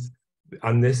as some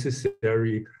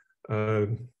unnecessary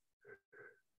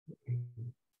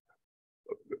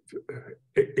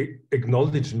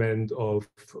acknowledgement of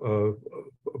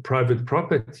private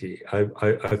property.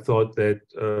 I thought that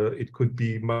it could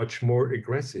be much more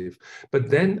aggressive. But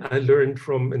then I learned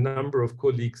from a number of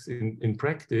colleagues in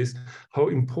practice how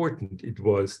important it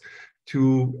was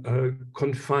to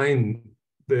confine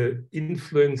the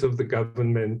influence of the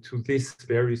government to this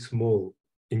very small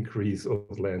increase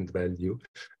of land value.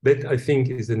 That, I think,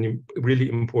 is a really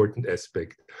important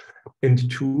aspect. And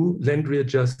two, land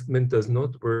readjustment does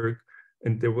not work,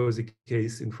 and there was a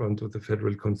case in front of the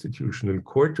Federal Constitutional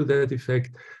Court to that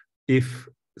effect, if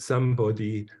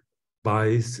somebody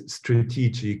buys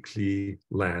strategically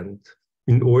land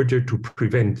in order to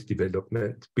prevent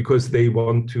development because they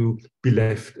want to be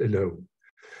left alone.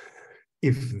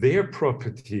 If their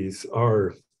properties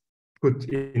are put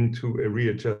into a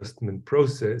readjustment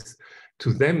process,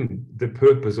 to them, the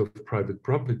purpose of private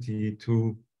property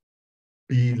to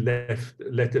be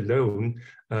let alone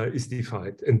is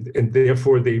defied, and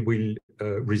therefore they will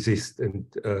resist. And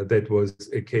that was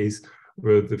a case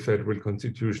where the Federal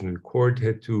Constitutional Court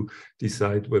had to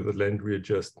decide whether land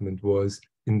readjustment was,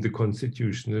 in the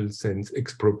constitutional sense,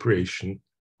 expropriation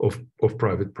of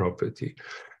private property.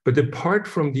 But apart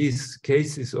from these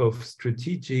cases of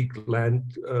strategic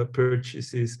land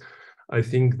purchases, I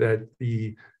think that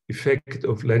the effect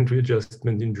of land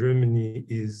readjustment in Germany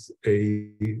is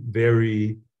a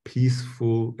very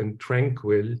peaceful and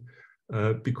tranquil,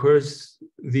 because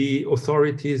the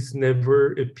authorities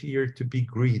never appear to be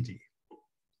greedy.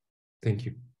 Thank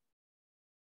you.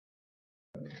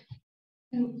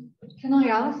 Can I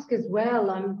ask as well?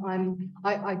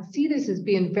 I see this as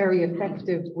being very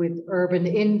effective with urban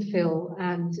infill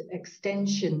and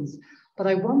extensions, but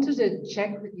I wanted to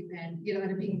check with you, Ben. You know,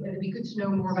 it'd be good to know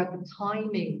more about the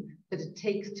timing that it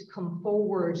takes to come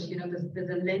forward. You know, there's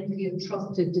a lengthy and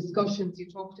trusted discussions you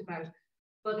talked about,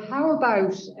 but how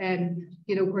about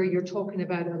you know, where you're talking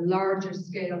about a larger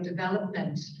scale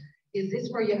development? Is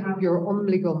this where you have your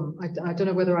Umligum? I don't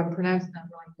know whether I'm pronouncing that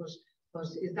right, but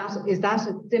is that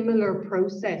a similar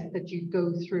process that you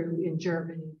go through in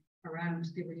Germany around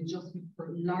the readjustment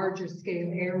for larger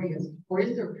scale areas, or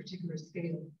is there a particular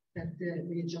scale that the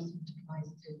readjustment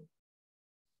applies to?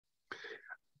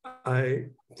 I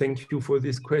thank you for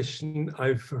this question.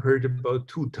 I've heard about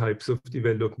two types of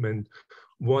development.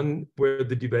 One where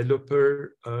the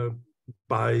developer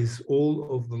buys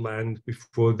all of the land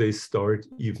before they start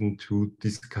even to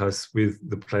discuss with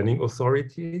the planning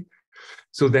authority.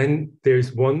 So then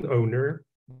there's one owner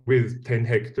with 10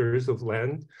 hectares of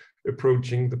land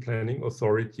approaching the planning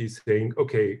authority saying,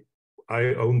 okay,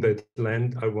 I own that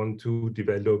land, I want to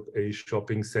develop a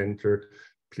shopping center,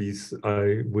 please,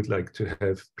 I would like to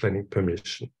have planning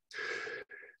permission.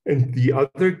 And the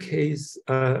other case,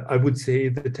 I would say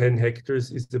the 10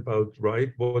 hectares is about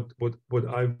right. What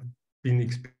I've been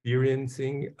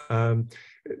experiencing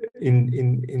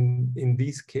in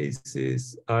these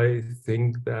cases, I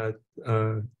think that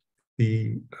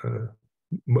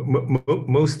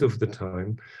most of the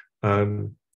time,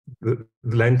 the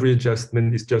land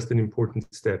readjustment is just an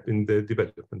important step in the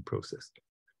development process.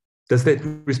 Does that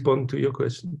respond to your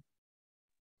question?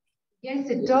 Yes,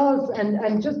 it does.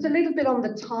 And just a little bit on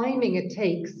the timing it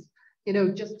takes, you know,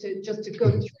 just to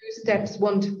go through steps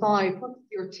 1 to 5. What's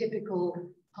your typical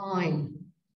time?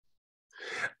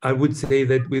 I would say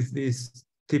that with this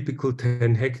typical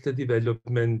 10-hectare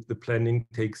development, the planning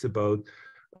takes about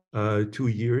 2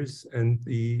 years and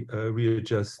the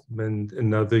readjustment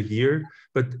another year.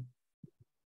 But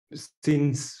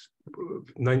since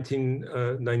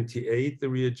 1998, the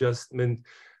readjustment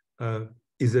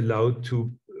is allowed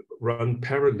to run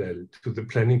parallel to the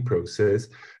planning process,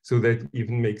 so that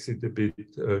even makes it a bit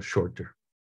shorter.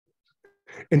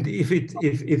 And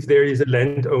if there is a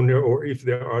landowner, or if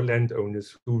there are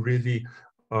landowners who really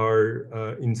are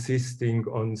insisting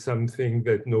on something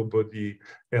that nobody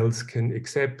else can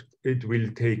accept, it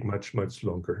will take much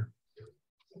longer.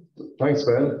 Thanks,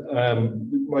 Ben.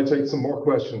 We might take some more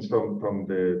questions from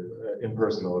the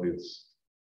in-person audience.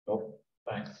 Oh.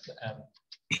 Thanks.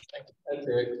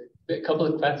 A couple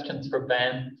of questions for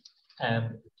Ben.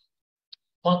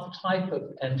 What type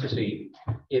of entity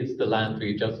is the Land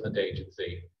Readjustment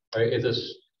Agency? Or is it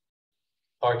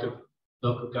part of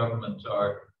local government,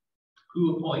 or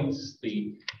who appoints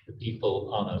the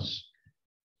people on it?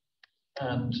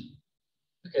 And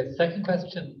okay, second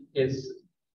question is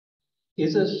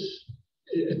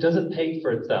does it pay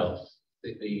for itself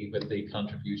with the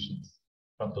contributions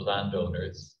from the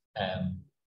landowners?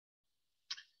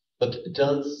 But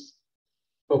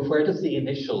where does the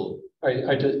initial,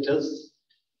 or does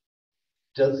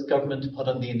government put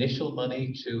on the initial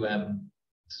money to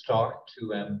start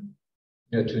to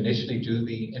to initially do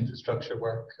the infrastructure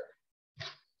work?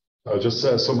 I'll just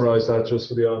summarize that just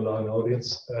for the online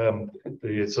audience.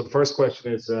 So the first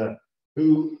question is,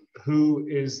 who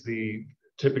is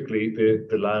typically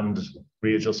the land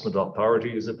readjustment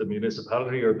authority? Is it the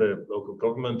municipality or the local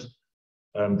government?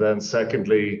 And then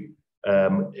secondly,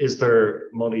 is there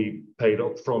money paid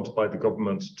up front by the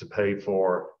government to pay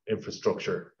for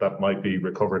infrastructure that might be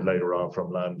recovered later on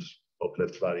from land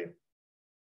uplift value?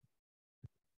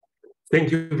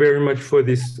 Thank you very much for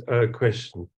this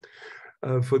question.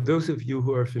 For those of you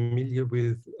who are familiar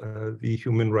with the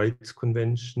Human Rights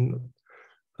Convention,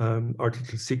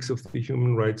 Article 6 of the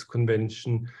Human Rights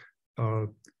Convention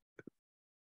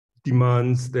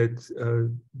demands that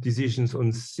decisions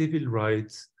on civil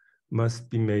rights must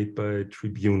be made by a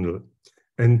tribunal.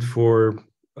 And for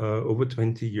over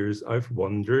 20 years, I've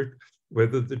wondered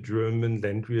whether the German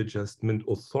land readjustment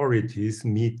authorities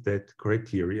meet that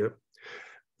criteria,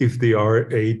 if they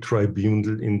are a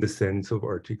tribunal in the sense of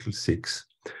Article 6.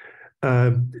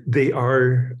 They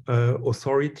are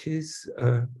authorities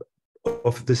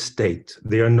of the state.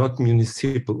 They are not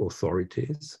municipal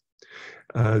authorities.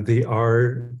 They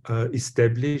are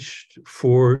established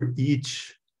for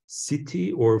each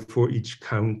city or for each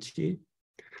county,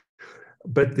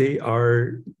 but they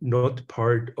are not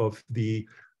part of the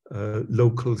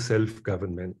local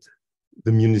self-government,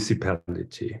 the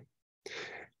municipality.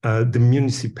 The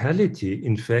municipality,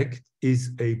 in fact,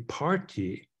 is a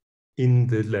party in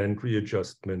the land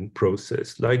readjustment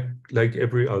process, like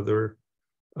every other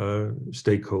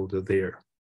stakeholder there.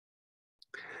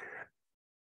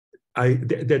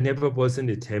 There never was an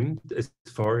attempt, as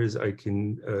far as I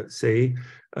can say,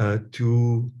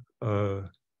 to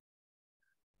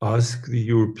ask the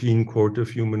European Court of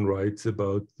Human Rights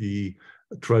about the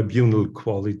tribunal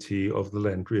quality of the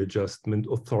land readjustment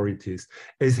authorities,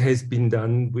 as has been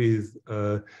done with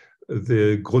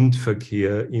the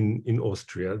Grundverkehr in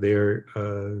Austria. There,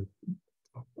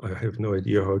 I have no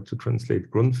idea how to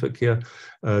translate Grundverkehr,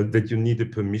 that you need a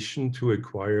permission to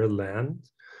acquire land.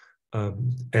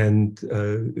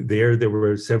 There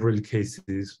were several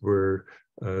cases where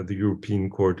the European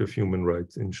Court of Human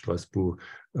Rights in Strasbourg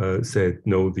said,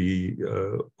 no, the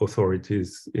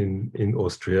authorities in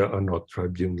Austria are not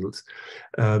tribunals.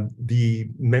 The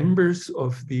members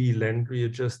of the Land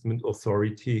Readjustment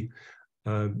Authority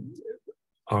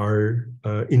are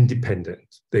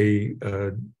independent. They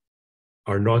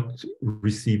are not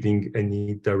receiving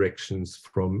any directions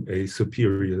from a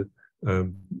superior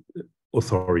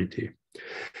authority.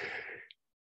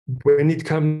 When it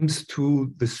comes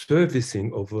to the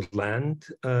servicing of the land,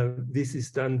 this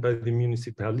is done by the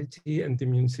municipality, and the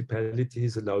municipality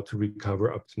is allowed to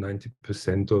recover up to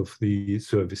 90% of the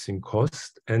servicing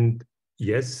cost. And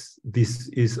yes, this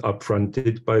is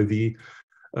upfronted by the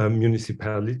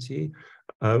municipality,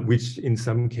 which in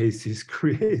some cases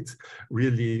creates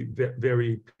really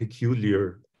very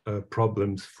peculiar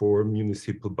problems for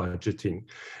municipal budgeting.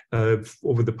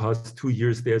 Over the past 2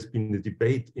 years, there's been a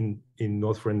debate in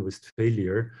North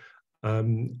Rhine-Westphalia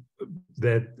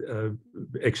that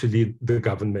actually the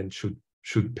government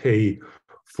should pay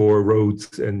for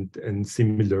roads and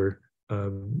similar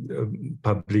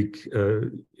public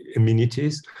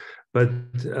amenities. But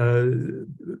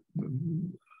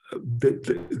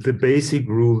the basic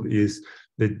rule is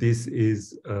that this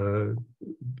is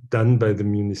done by the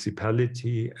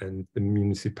municipality, and the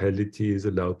municipality is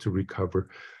allowed to recover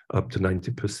up to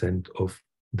 90% of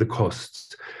the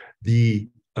costs. The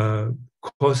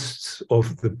costs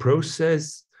of the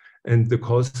process and the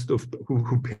cost of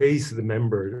who pays the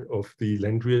member of the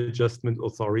Land Readjustment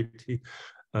Authority,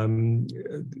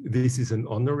 this is an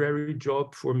honorary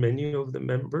job for many of the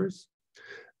members.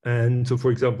 And so,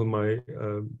 for example, my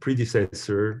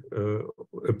predecessor,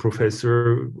 a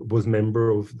professor, was member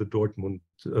of the Dortmund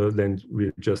Land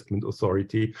Readjustment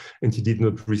Authority, and he did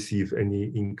not receive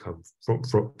any income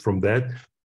from that.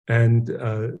 And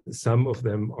some of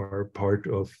them are part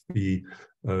of the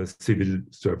civil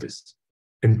service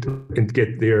and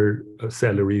get their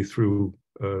salary through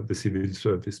the civil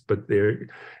service. But there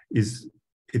is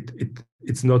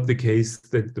it's not the case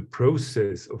that the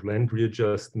process of land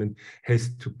readjustment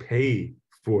has to pay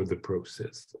for the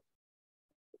process.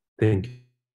 Thank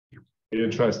you.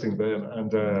 Interesting, Ben.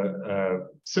 And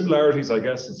similarities, I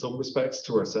guess, in some respects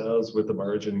to ourselves, with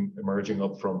emerging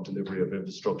up from delivery of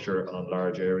infrastructure on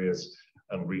large areas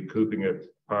and recouping it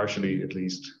partially, at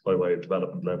least, by way of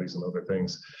development levies and other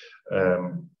things.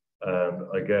 And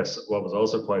I guess what was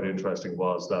also quite interesting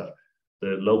was that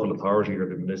the local authority or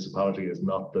the municipality is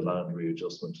not the land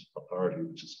readjustment authority,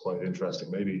 which is quite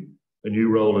interesting. Maybe a new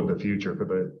role in the future for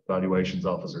the valuations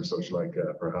officer, such like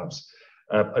perhaps.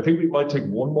 I think we might take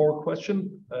one more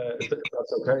question, if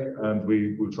that's okay, and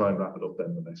we will try and wrap it up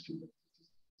then in the next few minutes.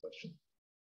 Question.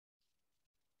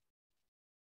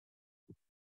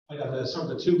 I got a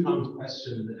sort of a two-pronged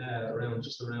question around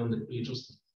the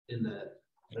readjustment in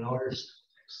an Irish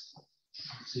context.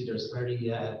 See, there's very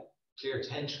clear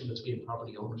tension between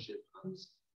property ownership and,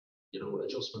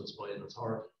 adjustments by an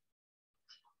authority.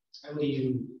 How do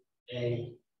you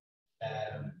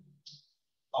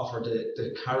offer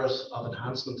the carrot of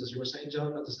enhancement, as you were saying,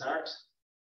 John, at the start,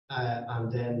 and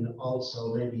then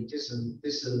also maybe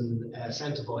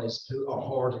disincentivize or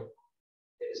hoarding?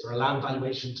 Is there a land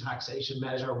valuation taxation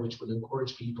measure which would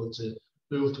encourage people to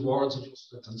move towards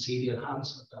adjustment and see the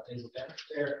enhancement that they would benefit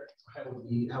there? How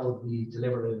would we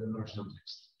deliver it in a large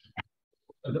context?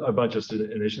 I might just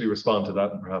initially respond to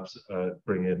that and perhaps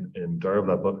bring in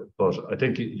Dearbhla, but I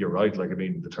think you're right. Like, I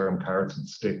mean, the term carrots and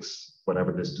sticks,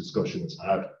 whenever this discussion is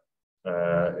had,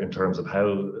 in terms of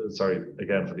how, sorry,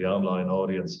 again, for the online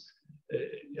audience,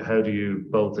 how do you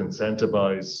both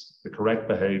incentivize the correct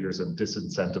behaviors and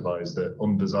disincentivize the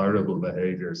undesirable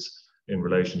behaviors in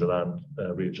relation to land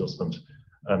readjustment?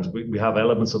 And we have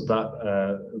elements of that,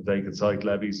 vacant site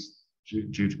levies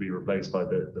due to be replaced by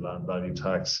the land value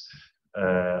tax,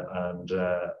 but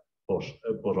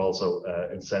also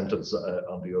incentives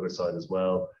on the other side as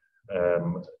well.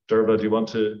 Dearbhla, do you want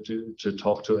to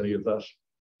talk to any of that?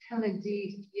 Can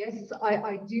indeed, yes.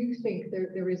 I do think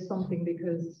there is something,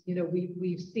 because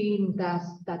we've seen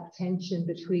that tension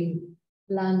between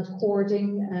land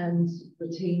hoarding and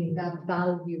retaining that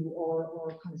value, or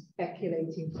kind of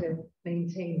speculating to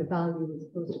maintain the value as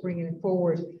opposed to bringing it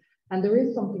forward. And there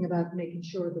is something about making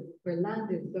sure that where land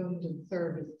is zoned and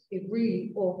serviced, it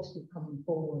really ought to be coming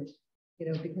forward,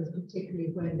 because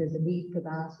particularly when there's a need for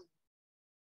that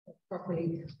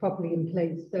properly in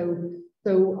place.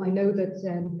 So I know that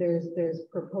there's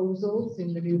proposals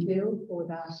in the new bill for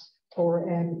that,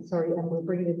 and we're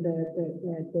bringing in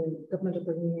the government are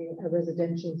bringing in a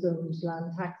residential zoned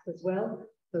land tax as well.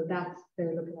 So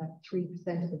they're looking at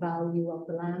 3% of the value of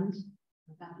the land.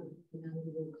 That will be an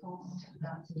annual cost.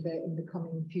 That's in the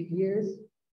coming few years.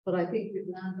 But I think with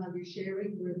land value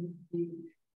sharing, we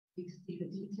see the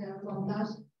details on that.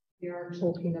 We are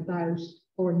talking about,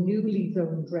 for newly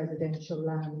zoned residential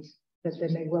land, that there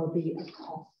may well be a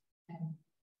cost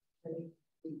to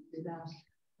that.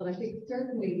 But I think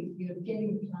certainly,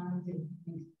 getting plans in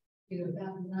place,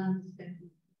 that land spend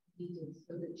is needed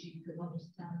so that you can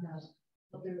understand that.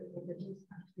 But there does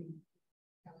have to be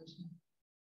encouragement.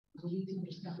 We need to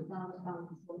understand the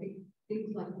balance. So I think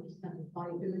things like understanding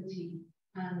viability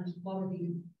and what are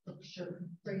the infrastructure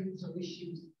constraints or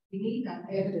issues. We need that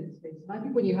evidence base. And I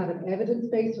think when you have an evidence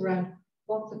base around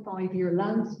what's a 5-year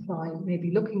land supply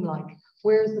maybe looking like,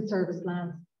 where's the service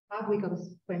lands, have we got a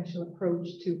sequential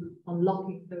approach to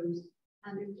unlocking those?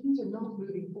 And if things are not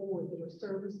moving forward, that are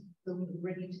service zoned and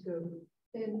ready to go,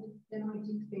 then I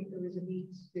do think there is a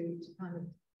need to kind of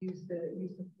use the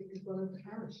stick as well as the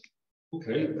carrot.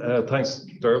 Okay, thanks,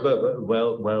 Dearbhla.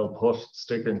 Well put.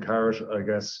 Stick and carrot. I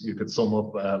guess you could sum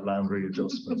up land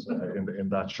readjustment in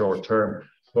that short term.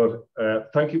 But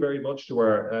thank you very much to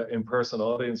our in-person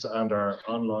audience and our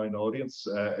online audience.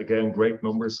 Again, great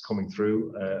numbers coming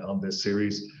through on this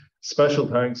series. Special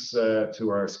thanks to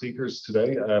our speakers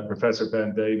today, Professor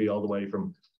Ben Davy, all the way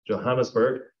from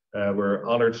Johannesburg. We're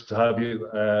honoured to have you,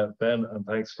 Ben, and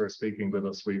thanks for speaking with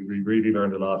us. We really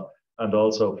learned a lot. And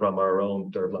also from our own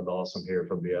Dearbhla Lawson here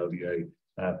from the LDA.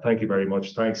 Thank you very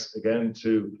much. Thanks again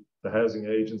to the Housing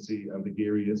Agency and the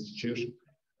Geary Institute.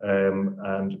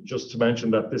 And just to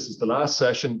mention that this is the last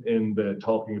session in the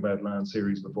Talking About Land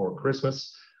series before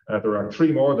Christmas. There are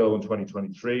 3 more though in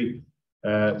 2023.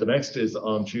 The next is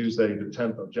on Tuesday, the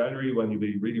 10th of January, when you'll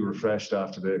be really refreshed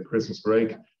after the Christmas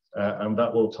break. And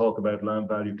that will talk about land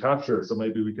value capture. So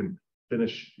maybe we can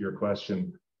finish your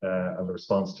question and the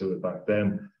response to it back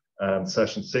then. And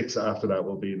session 6 after that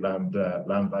will be land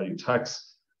value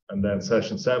tax. And then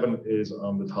session 7 is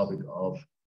on the topic of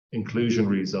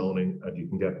inclusionary zoning, and you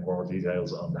can get more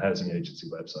details on the Housing Agency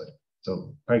website.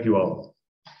 So thank you all.